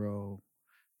heal and grow,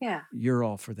 you're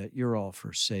all for that. You're all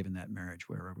for saving that marriage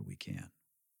wherever we can.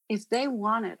 if they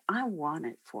want it, I want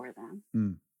it for them.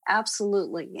 Mm.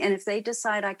 Absolutely. And if they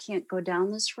decide I can't go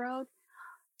down this road,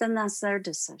 then that's their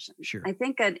decision. Sure. I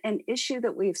think an issue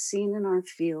that we've seen in our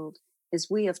field is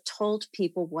we have told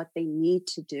people what they need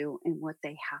to do and what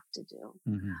they have to do,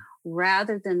 Mm-hmm.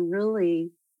 rather than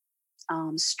really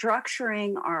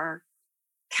structuring our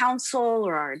counsel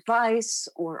or our advice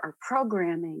or our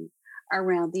programming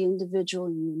around the individual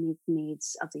and unique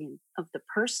needs of the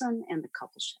person and the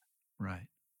coupleship. Right.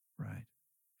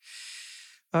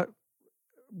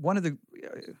 One of the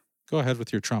Go ahead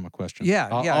with your trauma question. Yeah,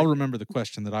 I'll remember the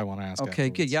question that I want to ask. okay,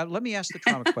 good. afterwards. Yeah, let me ask the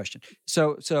trauma question.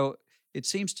 So it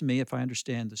seems to me, if I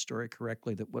understand the story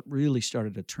correctly, that what really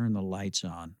started to turn the lights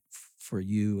on for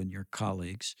you and your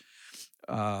colleagues,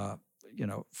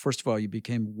 first of all, you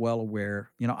became well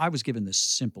aware. I was given this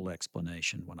simple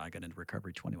explanation when I got into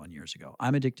recovery 21 years ago.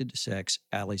 I'm addicted to sex.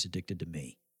 Allie's addicted to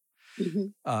me. Mm-hmm.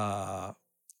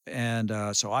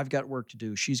 So I've got work to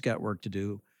do. She's got work to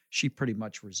do. She pretty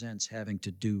much resents having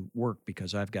to do work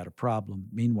because I've got a problem.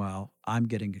 Meanwhile, I'm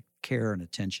getting care and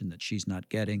attention that she's not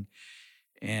getting.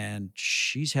 And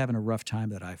she's having a rough time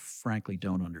that I frankly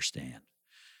don't understand.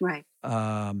 Right.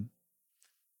 And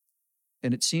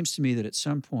it seems to me that at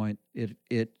some point it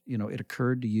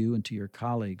occurred to you and to your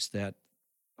colleagues that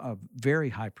a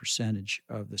very high percentage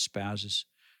of the spouses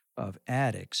of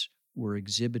addicts were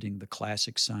exhibiting the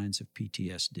classic signs of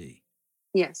PTSD.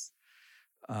 Yes.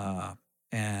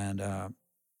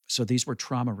 So these were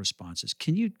trauma responses.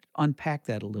 Can you unpack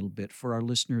that a little bit for our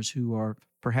listeners who are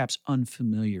perhaps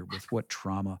unfamiliar with what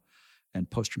trauma and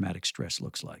post-traumatic stress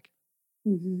looks like?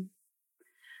 Mm-hmm.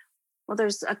 Well,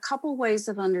 there's a couple ways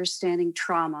of understanding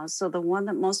trauma. So the one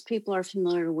that most people are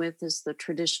familiar with is the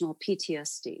traditional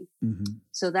PTSD. Mm-hmm.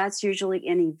 So that's usually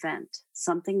an event,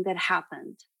 something that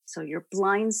happened. So you're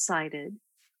blindsided,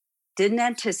 didn't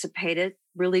anticipate it,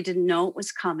 really didn't know it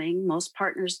was coming. Most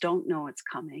partners don't know it's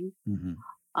coming. Mm-hmm.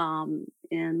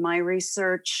 In my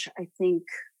research, I think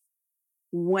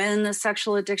when the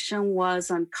sexual addiction was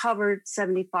uncovered,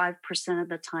 75% of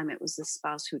the time it was the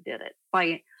spouse who did it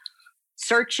by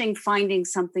searching, finding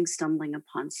something, stumbling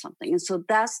upon something. And so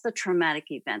that's the traumatic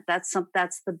event. That's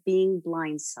the being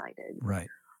blindsided. Right.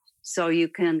 So you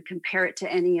can compare it to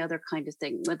any other kind of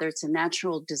thing, whether it's a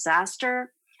natural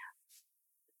disaster.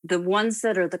 The ones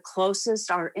that are the closest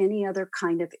are any other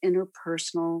kind of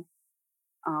interpersonal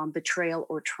betrayal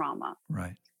or trauma.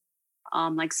 Right.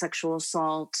 Like sexual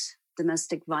assault,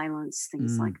 domestic violence,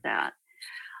 things like that.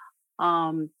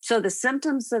 So the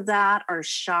symptoms of that are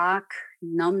shock,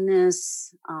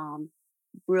 numbness,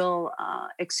 real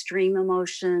extreme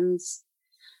emotions,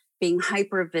 being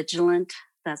hypervigilant.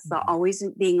 That's the always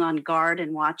being on guard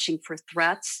and watching for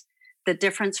threats. The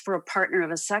difference for a partner of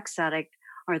a sex addict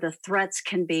are the threats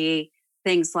can be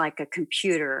things like a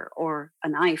computer or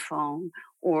an iPhone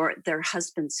or their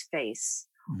husband's face,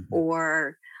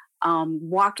 or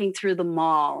walking through the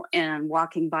mall and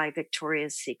walking by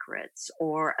Victoria's Secrets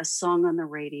or a song on the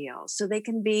radio. So they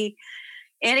can be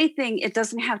anything. It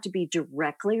doesn't have to be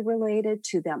directly related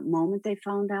to that moment they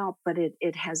found out, but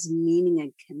it has meaning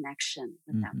and connection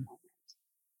with that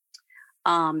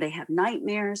moment. They have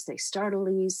nightmares. They startle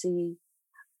easy,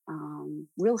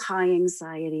 real high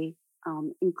anxiety,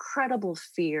 incredible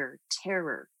fear,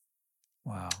 terror.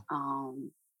 Wow.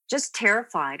 Just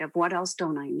terrified of what else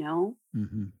don't I know?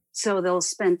 Mm-hmm. So they'll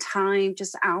spend time,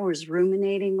 just hours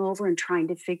ruminating over and trying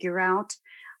to figure out,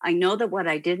 I know that what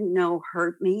I didn't know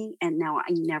hurt me, and now I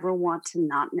never want to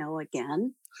not know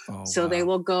again. So they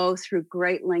will go through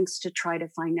great lengths to try to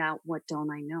find out, what don't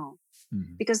I know?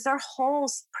 Mm-hmm. Because their whole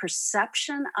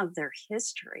perception of their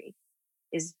history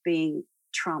is being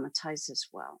traumatized as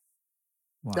well.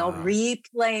 Wow. They'll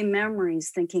replay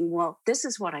memories thinking, well, this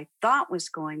is what I thought was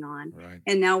going on. Right.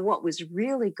 And now what was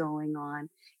really going on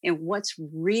and what's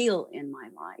real in my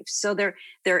life. So their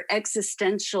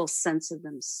existential sense of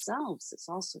themselves is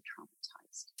also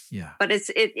traumatized. Yeah. But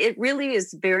it really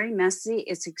is very messy.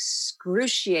 It's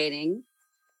excruciating.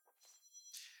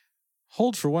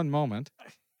 Hold for one moment.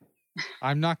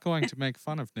 I'm not going to make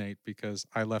fun of Nate because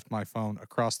I left my phone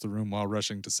across the room while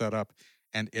rushing to set up,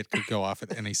 and it could go off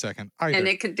at any second either. And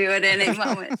it could do it any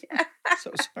moment.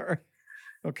 So sorry.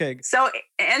 Okay. So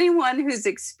anyone who's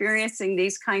experiencing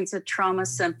these kinds of trauma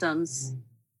symptoms,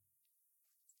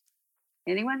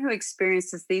 anyone who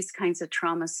experiences these kinds of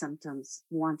trauma symptoms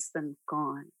wants them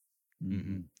gone.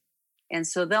 Mm-hmm. And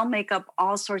so they'll make up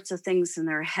all sorts of things in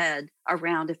their head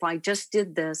around, if I just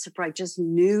did this, if I just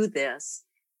knew this,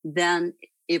 then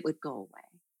it would go away.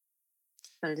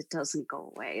 But it doesn't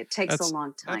go away. It takes a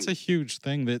long time. That's a huge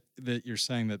thing that you're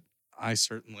saying that I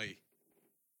certainly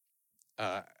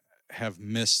have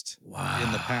missed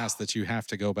in the past that you have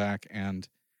to go back and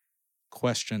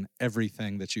question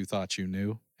everything that you thought you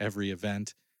knew, every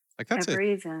event. Like that's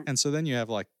Every it. event. And so then you have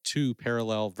like two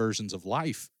parallel versions of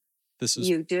life. This is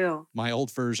You do. my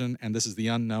old version, and this is the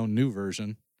unknown new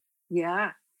version.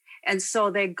 Yeah. And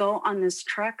so they go on this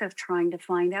trek of trying to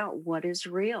find out what is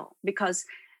real, because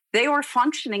they were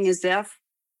functioning as if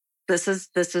this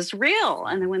is real.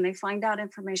 And then when they find out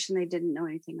information they didn't know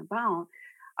anything about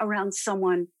around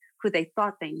someone who they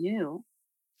thought they knew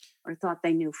or thought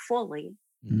they knew fully,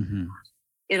 Mm-hmm.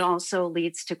 it also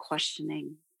leads to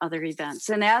questioning other events.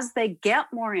 And as they get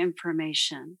more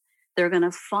information, they're going to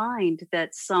find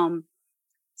that some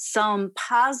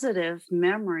positive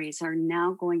memories are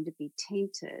now going to be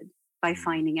tainted by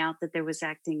finding out that there was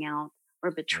acting out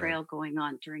or betrayal going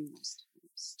on during those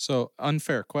times. So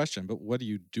unfair question, but what do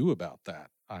you do about that?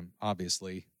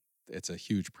 Obviously it's a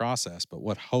huge process, but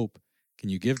what hope can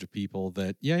you give to people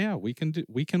that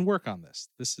we can work on this?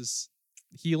 This is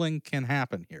healing can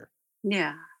happen here.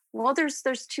 Yeah. Well, there's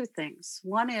two things.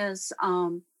 One is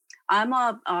I'm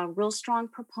a real strong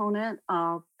proponent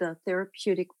of the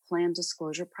therapeutic plan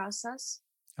disclosure process,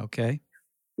 Okay.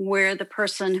 where the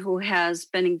person who has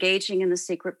been engaging in the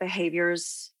secret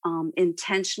behaviors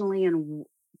intentionally and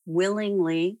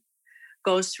willingly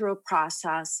goes through a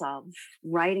process of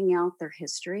writing out their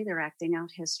history, their acting out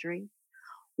history,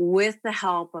 with the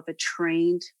help of a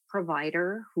trained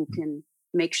provider who can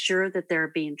make sure that they're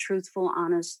being truthful,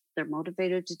 honest, they're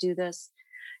motivated to do this,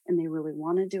 and they really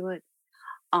want to do it.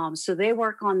 So they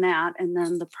work on that. And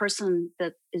then the person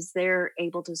that is there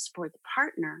able to support the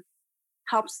partner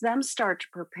helps them start to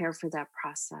prepare for that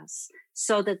process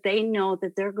so that they know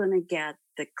that they're going to get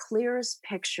the clearest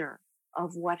picture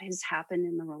of what has happened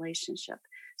in the relationship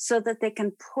so that they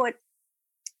can put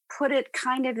it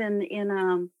kind of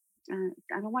in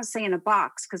I don't want to say in a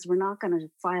box because we're not going to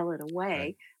file it away,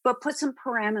 Right. but put some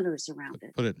parameters around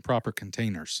it. Put it in proper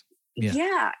containers.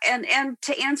 Yeah. And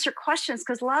to answer questions,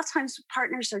 because a lot of times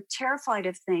partners are terrified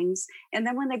of things. And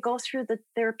then when they go through the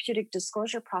therapeutic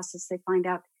disclosure process, they find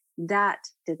out that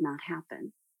did not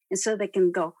happen. And so they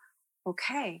can go,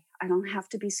 okay, I don't have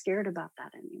to be scared about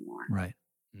that anymore. Right.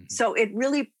 Mhm. So it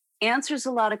really answers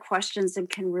a lot of questions and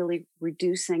can really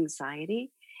reduce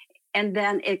anxiety. And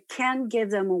then it can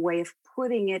give them a way of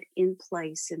putting it in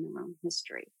place in their own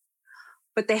history.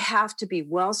 But they have to be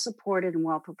well supported and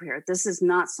well prepared. This is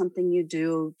not something you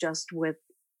do just with,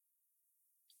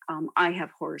 I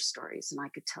have horror stories and I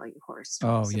could tell you horror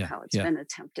stories yeah, of how it's yeah. been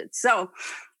attempted. So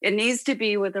it needs to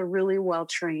be with a really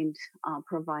well-trained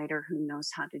provider who knows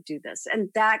how to do this. And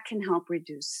that can help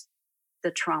reduce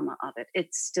the trauma of it.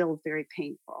 It's still very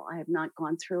painful. I have not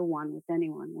gone through one with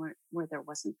anyone where there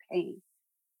wasn't pain.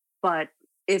 But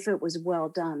if it was well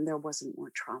done, there wasn't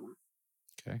more trauma.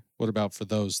 Okay. What about for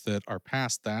those that are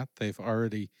past that? They've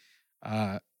already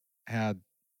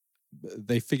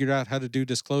they figured out how to do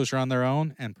disclosure on their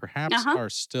own and perhaps are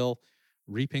still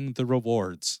reaping the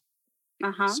rewards.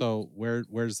 So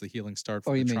where's the healing start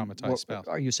for the traumatized spouse?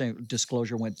 Are you saying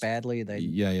disclosure went badly?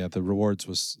 Yeah. The rewards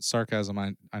was sarcasm.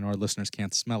 I know our listeners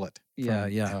can't smell it.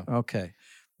 Okay.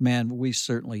 Man, we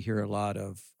certainly hear a lot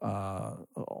of,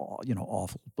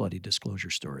 awful, bloody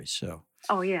disclosure stories. So.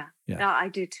 Oh, yeah. Yeah. I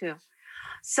do too.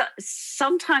 So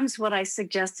sometimes what I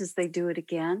suggest is they do it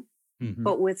again, Mhm.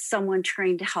 but with someone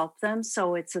trained to help them.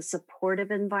 So it's a supportive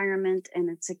environment and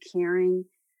it's a caring,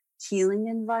 healing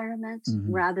environment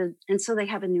and so they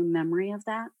have a new memory of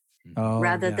that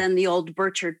rather than the old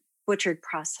butchered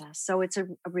process. So it's a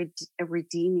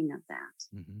redeeming of that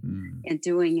Mhm. and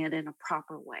doing it in a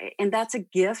proper way. And that's a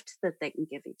gift that they can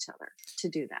give each other to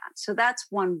do that. So that's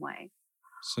one way.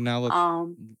 So now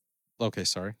let's. Okay,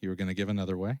 sorry. You were going to give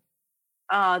another way?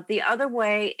 The other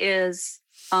way is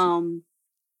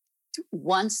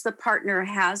once the partner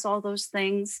has all those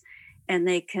things and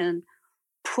they can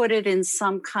put it in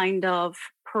some kind of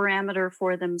parameter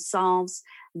for themselves,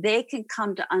 they can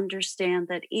come to understand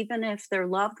that even if their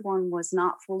loved one was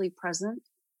not fully present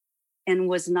and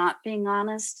was not being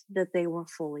honest, that they were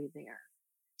fully there.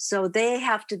 So they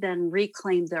have to then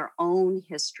reclaim their own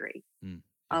history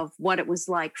of what it was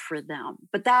like for them.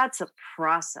 But that's a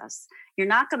process. You're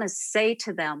not going to say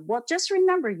to them, well, just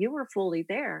remember you were fully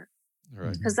there.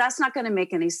 Right. Because that's not going to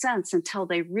make any sense until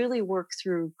they really work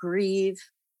through, grieve,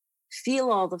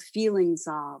 feel all the feelings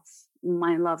of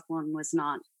my loved one was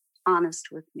not honest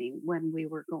with me when we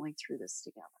were going through this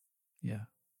together. Yeah.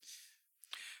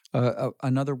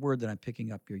 Another word that I'm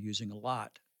picking up you're using a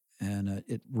lot, and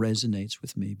it resonates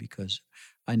with me because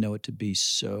I know it to be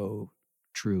so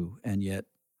true and yet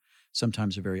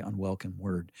sometimes a very unwelcome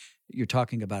word. You're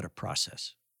talking about a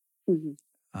process.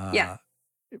 Yeah.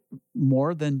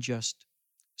 more than just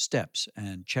steps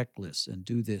and checklists and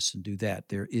do this and do that.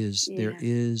 There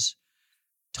is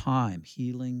time.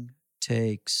 Healing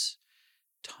takes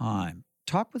time.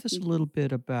 Talk with us a little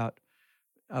bit about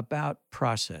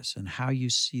process and how you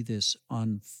see this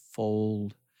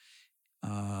unfold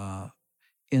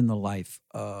in the life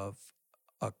of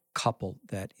a couple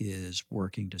that is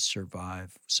working to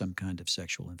survive some kind of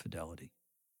sexual infidelity.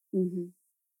 Mm-hmm.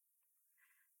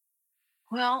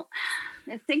 Well,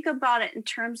 I think about it in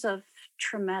terms of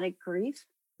traumatic grief.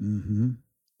 Mm-hmm.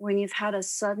 When you've had a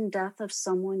sudden death of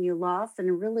someone you love,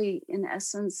 and really, in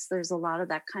essence, there's a lot of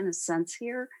that kind of sense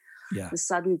here. Yeah. The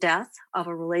sudden death of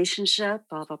a relationship,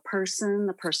 of a person,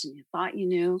 the person you thought you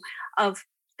knew, of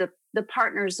the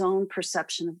partner's own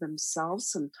perception of themselves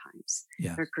sometimes.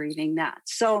 Yeah. They're grieving that.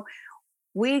 So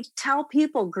we tell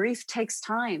people grief takes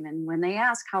time. And when they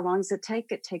ask, how long does it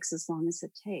take? It takes as long as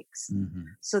it takes. Mm-hmm.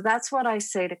 So that's what I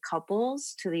say to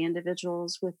couples, to the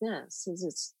individuals with this, is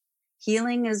it's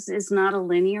healing is not a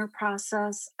linear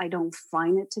process. I don't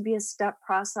find it to be a step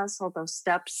process, although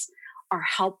steps are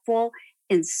helpful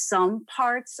in some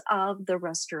parts of the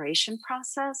restoration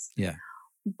process. Yeah.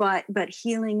 But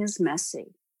healing is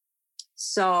messy.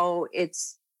 So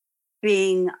it's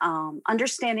being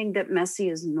understanding that messy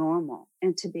is normal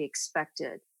and to be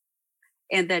expected,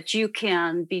 and that you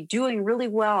can be doing really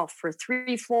well for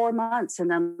 3-4 months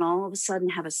and then all of a sudden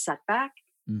have a setback.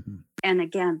 Mm-hmm. And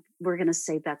again, we're going to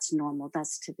say that's normal.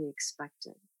 That's to be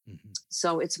expected. Mm-hmm.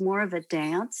 So it's more of a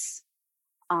dance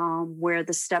where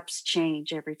the steps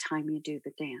change every time you do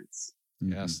the dance.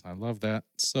 Mm-hmm. Yes, I love that.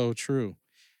 So true.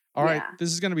 All right,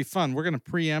 this is going to be fun. We're going to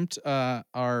preempt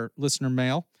our listener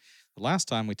mail. The last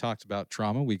time we talked about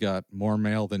trauma, we got more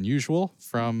mail than usual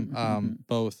from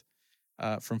both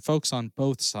from folks on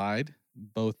both side,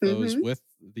 both those with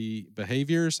the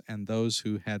behaviors and those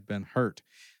who had been hurt.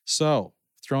 So,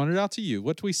 throwing it out to you,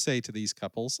 what do we say to these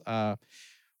couples?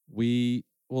 We'll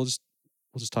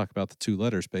just talk about the two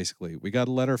letters. Basically, we got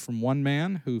a letter from one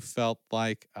man who felt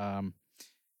like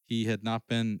he had not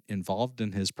been involved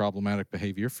in his problematic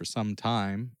behavior for some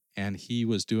time, and he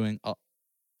was doing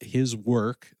his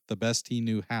work the best he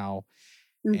knew how,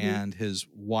 and his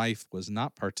wife was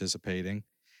not participating,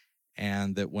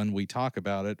 and that when we talk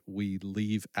about it, we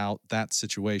leave out that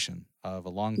situation of a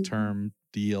long-term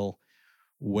deal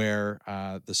where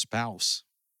the spouse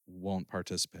won't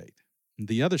participate.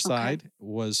 The other side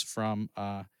was from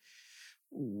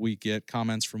we get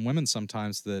comments from women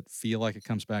sometimes that feel like it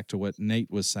comes back to what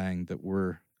Nate was saying, that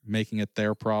we're making it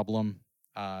their problem,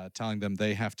 telling them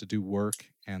they have to do work.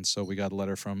 And so we got a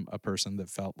letter from a person that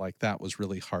felt like that was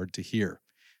really hard to hear.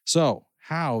 So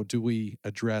how do we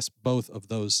address both of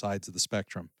those sides of the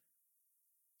spectrum?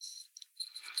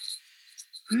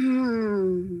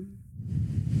 From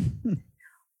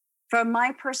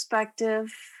my perspective,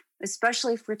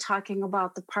 especially if we're talking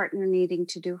about the partner needing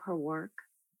to do her work,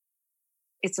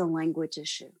 it's a language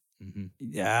issue. Mm-hmm.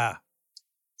 Yeah.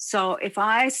 So if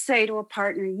I say to a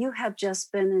partner, you have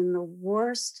just been in the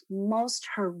worst, most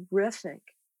horrific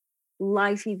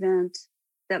life event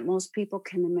that most people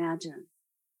can imagine.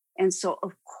 And so,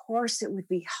 of course, it would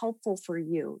be helpful for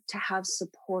you to have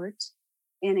support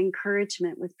and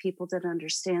encouragement with people that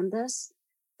understand this,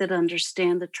 that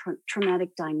understand the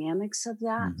traumatic dynamics of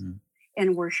that.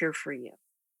 And we're here for you.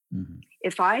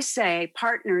 If I say,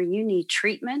 partner, you need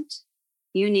treatment,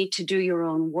 you need to do your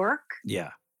own work.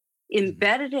 Yeah.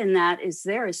 Embedded in that is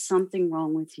there is something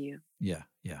wrong with you. Yeah.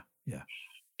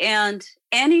 And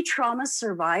any trauma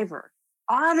survivor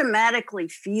automatically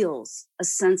feels a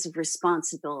sense of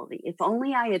responsibility. If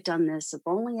only I had done this, if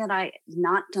only had I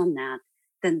not done that,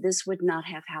 then this would not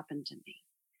have happened to me.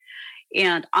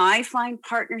 And I find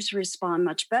partners respond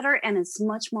much better, and it's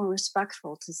much more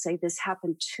respectful to say this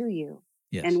happened to you.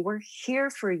 Yes. And we're here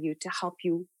for you to help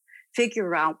you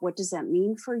figure out what does that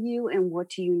mean for you and what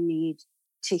do you need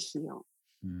to heal.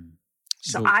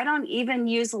 So I don't even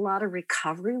use a lot of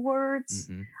recovery words.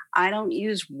 I don't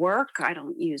use work. I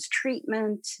don't use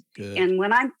treatment. Good. And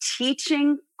when I'm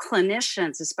teaching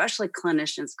clinicians, especially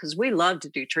clinicians, because we love to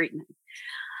do treatment,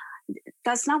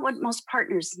 that's not what most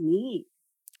partners need.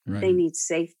 Right. They need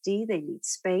safety. They need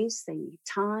space. They need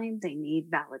time. They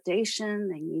need validation.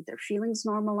 They need their feelings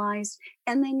normalized,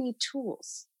 and they need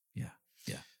tools.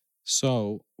 Yeah.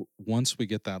 So once we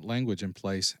get that language in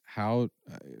place, how,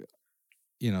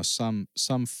 some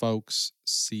folks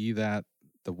see that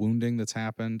the wounding that's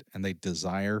happened and they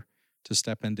desire to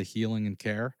step into healing and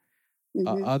care.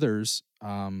 Others,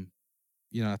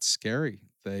 it's scary.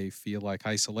 They feel like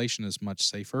isolation is much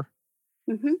safer.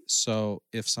 So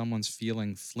if someone's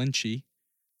feeling flinchy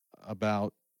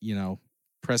about,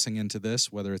 pressing into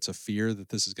this, whether it's a fear that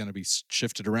this is going to be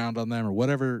shifted around on them or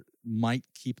whatever might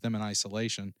keep them in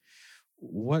isolation,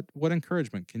 what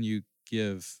encouragement can you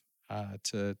give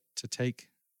to take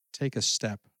a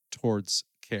step towards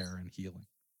care and healing?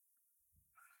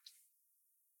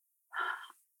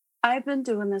 I've been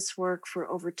doing this work for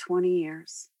over 20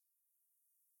 years.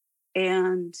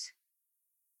 And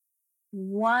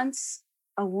once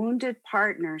a wounded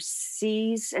partner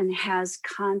sees and has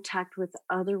contact with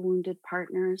other wounded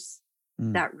partners,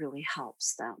 that really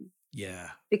helps them.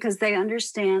 Yeah. Because they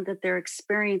understand that their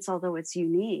experience, although it's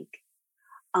unique,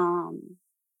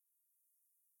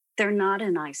 they're not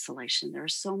in isolation. There are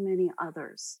so many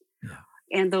others. Yeah.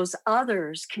 And those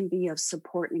others can be of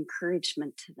support and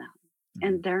encouragement to them.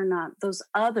 And they're not, those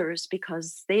others,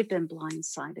 because they've been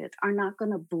blindsided, are not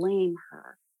going to blame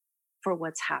her for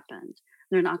what's happened.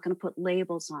 They're not going to put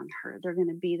labels on her. They're going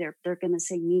to be there. They're going to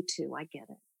say, me too. I get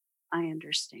it. I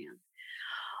understand.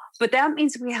 But that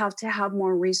means we have to have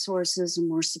more resources and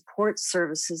more support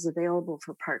services available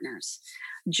for partners.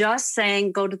 Just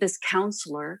saying, go to this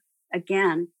counselor,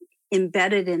 again,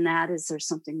 embedded in that is there's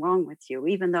something wrong with you,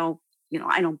 even though,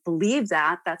 I don't believe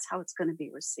that. That's how it's going to be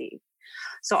received.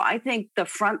 So I think the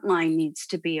front line needs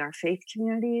to be our faith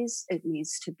communities. It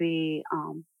needs to be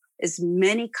as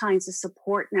many kinds of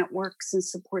support networks and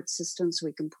support systems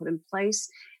we can put in place,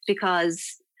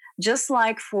 because just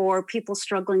like for people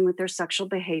struggling with their sexual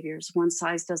behaviors, one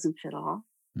size doesn't fit all,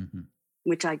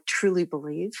 which I truly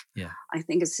believe. Yeah. I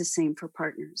think it's the same for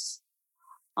partners.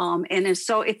 And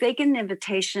so if they get an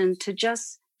invitation to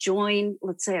just join,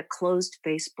 let's say, a closed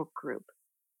Facebook group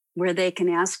where they can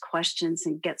ask questions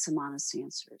and get some honest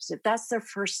answers. If that's their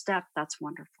first step, that's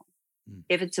wonderful.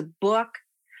 If it's a book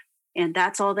and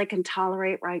that's all they can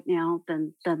tolerate right now,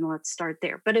 then let's start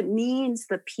there. But it means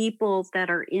the people that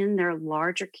are in their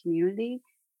larger community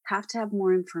have to have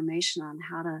more information on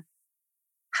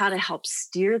how to help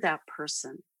steer that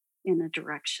person in a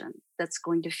direction that's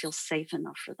going to feel safe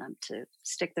enough for them to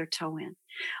stick their toe in.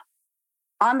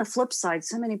 On the flip side,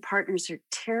 so many partners are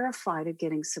terrified of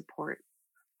getting support.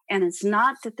 And it's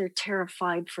not that they're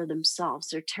terrified for themselves.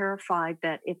 They're terrified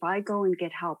that if I go and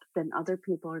get help, then other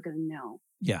people are going to know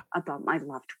about my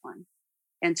loved one.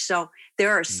 And so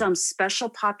there are some special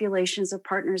populations of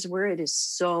partners where it is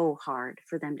so hard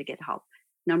for them to get help.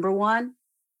 Number one,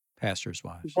 pastors'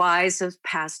 wives. Wives of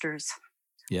pastors.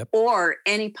 Yep. Or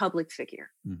any public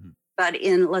figure. But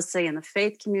let's say in the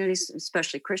faith communities,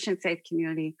 especially Christian faith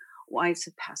community, wives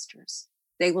of pastors,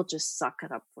 they will just suck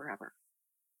it up forever.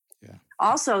 Yeah.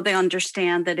 Also, they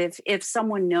understand that if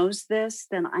someone knows this,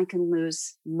 then I can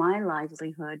lose my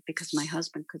livelihood because my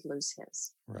husband could lose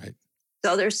his. Right.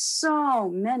 So there's so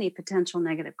many potential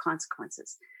negative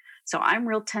consequences. So I'm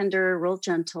real tender, real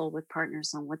gentle with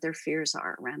partners on what their fears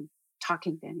are around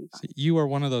talking to anybody. So you are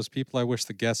one of those people I wish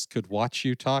the guests could watch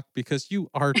you talk, because you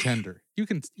are tender. You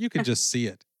can just see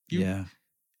it.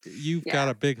 You've got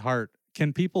a big heart.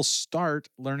 Can people start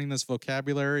learning this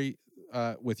vocabulary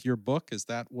with your book? Is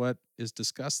that what is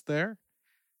discussed there?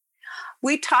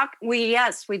 We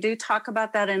do talk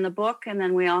about that in the book. And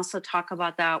then we also talk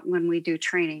about that when we do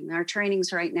training. Our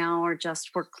trainings right now are just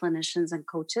for clinicians and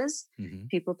coaches,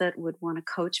 people that would want to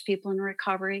coach people in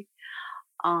recovery,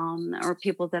 or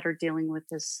people that are dealing with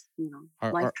this,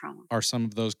 life trauma. Are some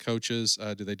of those coaches,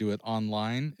 do they do it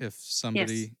online? If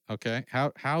somebody, Yes. Okay.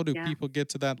 How do people get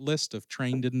to that list of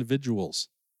trained individuals?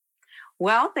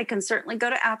 Well, they can certainly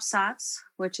go to APSATS,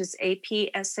 which is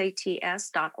apsats.org.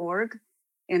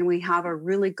 And we have a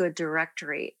really good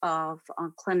directory of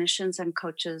clinicians and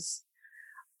coaches,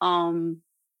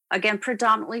 again,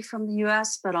 predominantly from the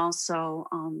U.S., but also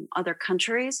other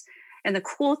countries. And the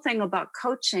cool thing about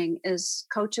coaching is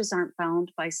coaches aren't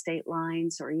bound by state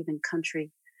lines or even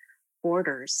country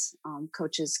borders.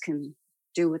 Coaches can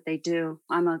do what they do.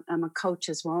 I'm a coach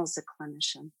as well as a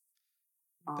clinician.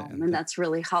 And that's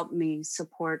really helped me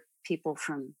support people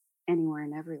from anywhere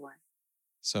and everywhere.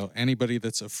 So anybody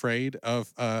that's afraid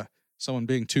of someone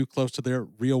being too close to their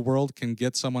real world can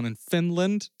get someone in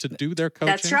Finland to do their coaching.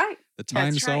 That's right. The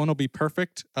time zone will be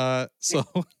perfect.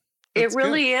 It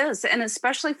really is. And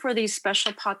especially for these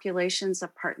special populations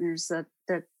of partners that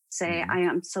say, I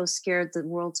am so scared the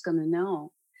world's going to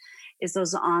know, is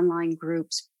those online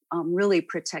groups really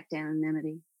protect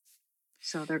anonymity.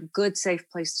 So they're a good, safe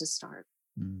place to start.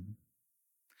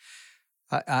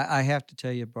 I have to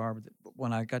tell you, Barbara, that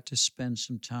when I got to spend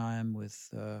some time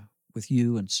with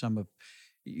you and some of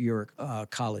your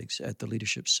colleagues at the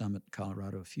Leadership Summit in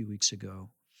Colorado a few weeks ago,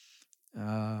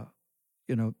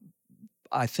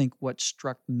 I think what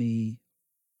struck me,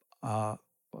 what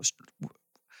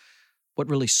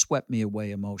really swept me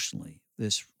away emotionally,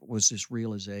 this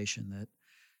realization that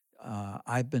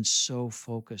I've been so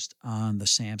focused on the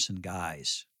Samson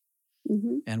guys,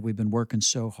 Mm-hmm. and we've been working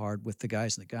so hard with the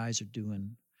guys, and the guys are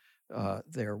doing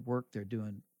their work. They're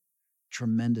doing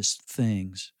tremendous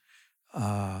things,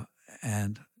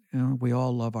 and we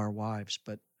all love our wives,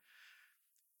 but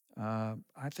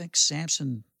I think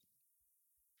Samson.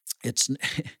 It's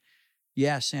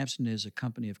Samson is a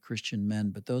company of Christian men,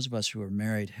 but those of us who are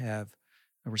married have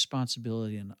a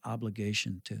responsibility and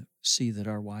obligation to see that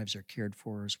our wives are cared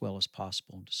for as well as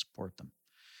possible and to support them.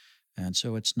 And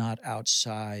so it's not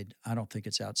outside, I don't think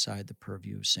it's outside the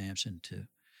purview of Samson to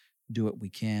do what we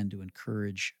can to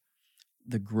encourage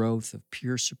the growth of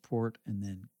peer support and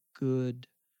then good,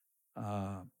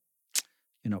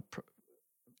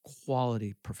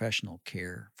 quality professional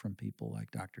care from people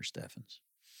like Dr. Steffens.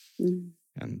 Mm.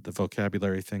 And the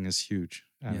vocabulary thing is huge.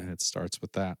 And Yeah. it starts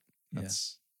with that.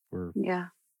 Yeah.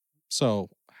 So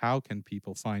how can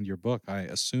people find your book? I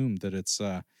assume that it's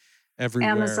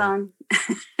everywhere. Amazon.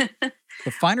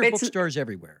 The finer It's- bookstores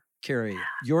everywhere carry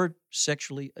Your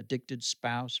Sexually Addicted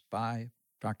Spouse by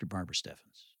Dr. Barbara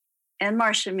Steffens. And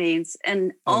Marcia Means,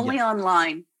 and Oh, only yeah.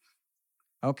 online.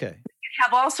 Okay. You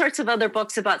have all sorts of other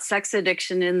books about sex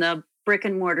addiction in the brick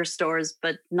and mortar stores,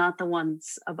 but not the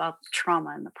ones about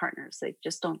trauma and the partners. They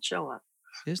just don't show up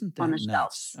Isn't that on the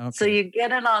nuts? shelves. Okay. So you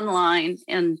get it online,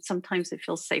 and sometimes it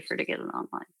feels safer to get it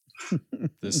online.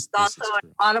 This It's is also an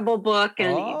true. Audible book,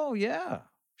 and Oh, yeah.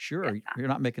 Sure. Yeah. You're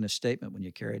not making a statement when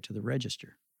you carry it to the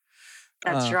register.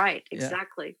 that's right. yeah.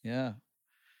 Exactly. Yeah.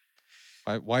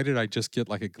 Why did I just get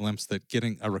like a glimpse that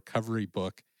getting a recovery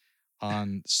book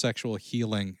on sexual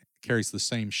healing carries the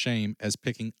same shame as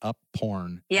picking up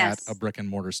porn Yes. at a brick and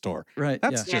mortar store? Right.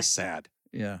 That's yeah. just sad.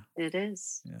 Yeah. It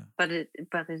is. Yeah. But it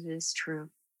is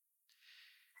true.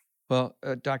 Well,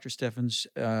 Dr. Steffens,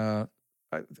 I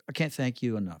can't thank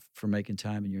you enough for making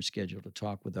time in your schedule to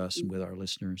talk with us and with our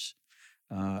listeners.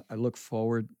 I look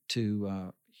forward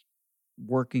to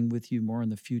working with you more in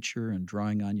the future and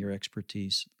drawing on your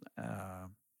expertise.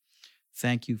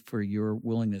 Thank you for your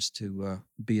willingness to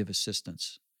be of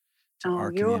assistance to Oh,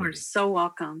 our you community. are so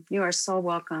welcome. You are so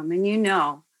welcome. And you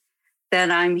know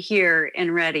that I'm here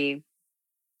and ready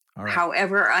All right.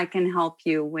 however I can help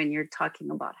you when you're talking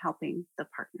about helping the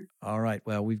partner. All right.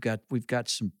 Well, we've got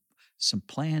some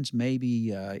plans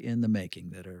maybe in the making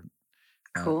that are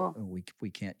Cool. we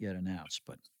can't yet announce,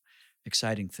 but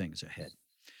exciting things ahead.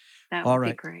 That All would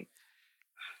right. be great.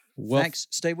 Well, Thanks.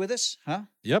 Stay with us, huh?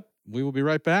 Yep. We will be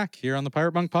right back here on the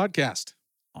Pirate Monk Podcast.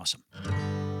 Awesome.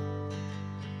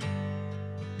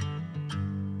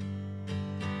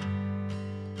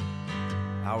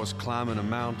 I was climbing a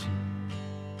mountain,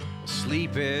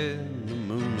 asleep in the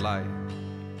moonlight.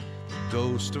 The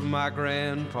ghost of my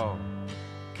grandpa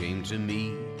came to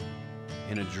me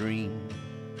in a dream.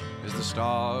 As the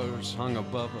stars hung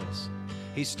above us,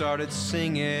 he started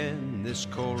singing this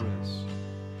chorus.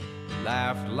 He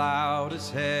laughed loud as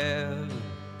hell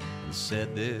and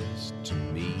said this to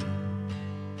me.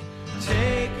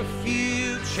 Take a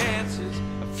few chances,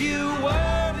 a few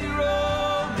worthy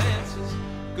romances.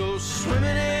 Go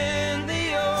swimming in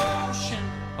the ocean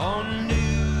on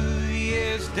New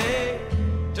Year's Day.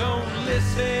 Don't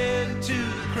listen to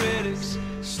the critics.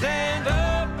 Stand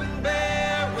up and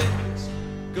bear witness.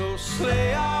 Go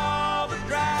slay all the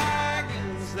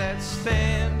dragons that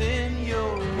stand in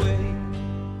your way.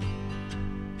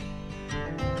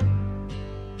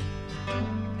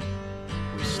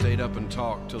 We stayed up and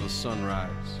talked till the sunrise.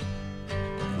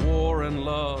 Of war and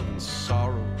love and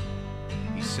sorrow.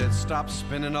 He said, stop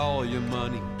spending all your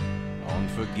money on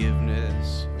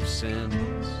forgiveness of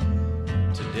sins.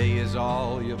 Today is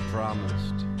all you're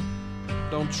promised.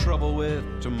 Don't trouble with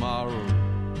tomorrow.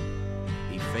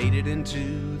 He faded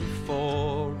into the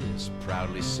forest,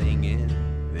 proudly singing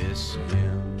this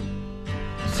hymn.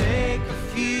 Take a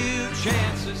few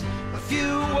chances, a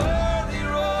few worthy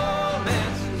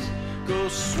romances. Go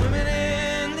swimming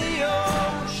in the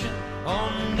ocean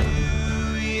on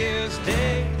New Year's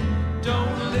Day.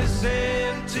 Don't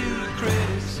listen to the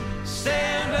critics.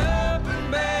 Stand up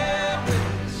and bear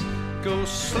witness. Go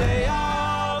slay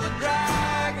all the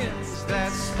dragons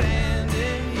that stand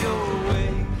in your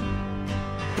way.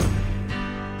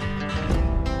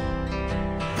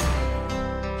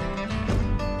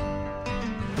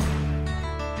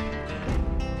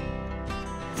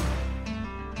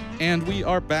 And we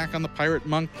are back on the Pirate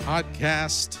Monk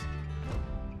Podcast.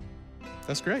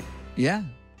 That's great. Yeah.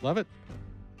 Love it.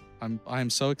 I'm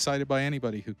so excited by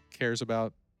anybody who cares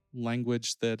about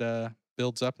language that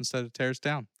builds up instead of tears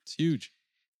down. It's huge.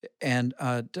 And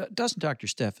doesn't Dr.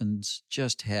 Steffens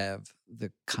just have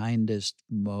the kindest,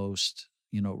 most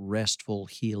restful,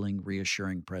 healing,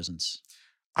 reassuring presence.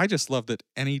 I just love that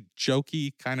any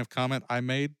jokey kind of comment I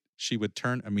made, she would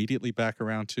turn immediately back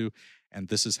around to, and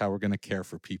this is how we're going to care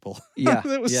for people. Yeah,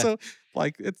 It was yeah. so,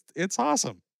 like, it's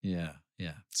awesome. Yeah,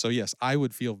 yeah. So yes, I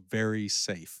would feel very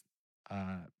safe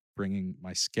bringing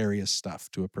my scariest stuff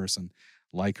to a person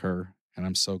like her. And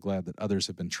I'm so glad that others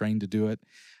have been trained to do it.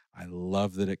 I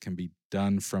love that it can be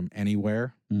done from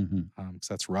anywhere, Mm-hmm. because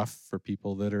that's rough for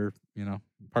people that are,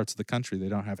 parts of the country. They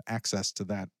don't have access to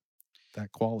that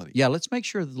quality. Yeah, let's make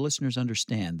sure the listeners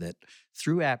understand that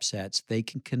through AppSats, they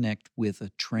can connect with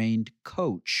a trained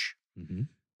coach, Mhm.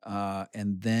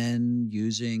 and then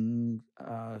using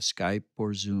Skype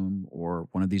or Zoom or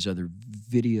one of these other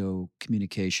video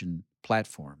communication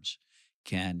platforms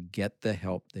can get the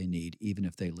help they need, even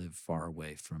if they live far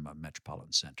away from a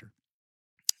metropolitan center.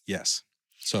 Yes.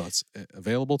 So it's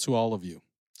available to all of you.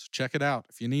 So check it out.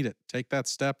 If you need it, take that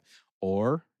step.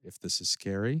 Or if this is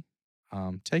scary,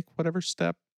 take whatever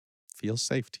step feels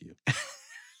safe to you.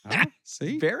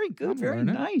 See? Very good, I'm very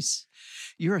learning. nice.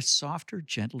 You're a softer,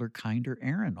 gentler, kinder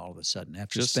Aaron all of a sudden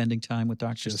after Just- spending time with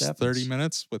Dr. Just Steffens. 30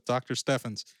 minutes with Dr.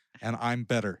 Steffens, and I'm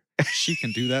better. She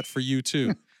can do that for you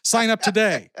too. Sign up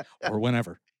today or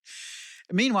whenever.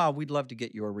 Meanwhile, we'd love to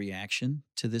get your reaction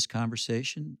to this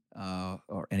conversation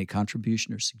or any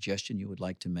contribution or suggestion you would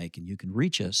like to make. And you can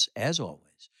reach us, as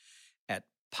always, at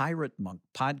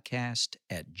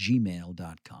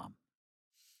piratemonkpodcast@gmail.com.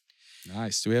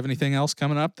 Nice. Do we have anything else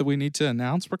coming up that we need to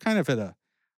announce? We're kind of at a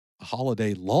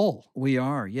holiday lull. We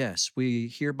are, yes. We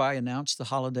hereby announce the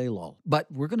holiday lull.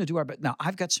 But we're going to do our best. Now,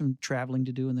 I've got some traveling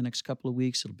to do in the next couple of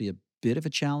weeks. It'll be a bit of a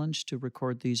challenge to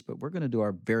record these, but we're going to do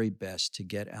our very best to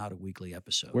get out a weekly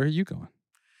episode. Where are you going?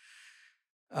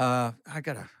 I've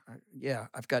got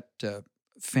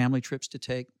family trips to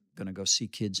take. Going to go see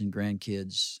kids and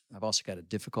grandkids. I've also got a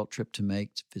difficult trip to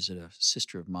make to visit a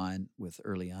sister of mine with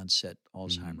early onset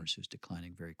Alzheimer's who's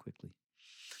declining very quickly.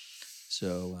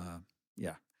 So,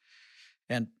 yeah.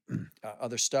 And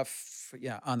other stuff,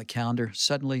 on the calendar.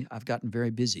 Suddenly, I've gotten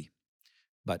very busy.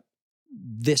 But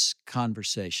this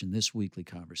weekly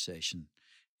conversation,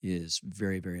 is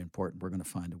very, very important. We're going to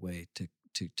find a way to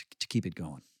keep it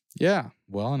going. Yeah.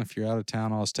 Well, and if you're out of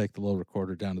town, I'll just take the little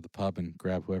recorder down to the pub and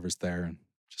grab whoever's there and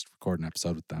just record an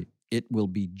episode with them. It will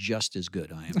be just as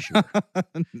good, I am sure.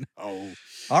 No.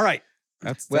 All right.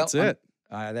 That's Well, it.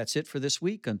 That's it for this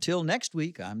week. Until next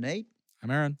week, I'm Nate. I'm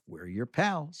Aaron. We're your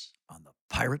pals on the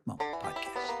Pirate Monk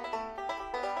Podcast.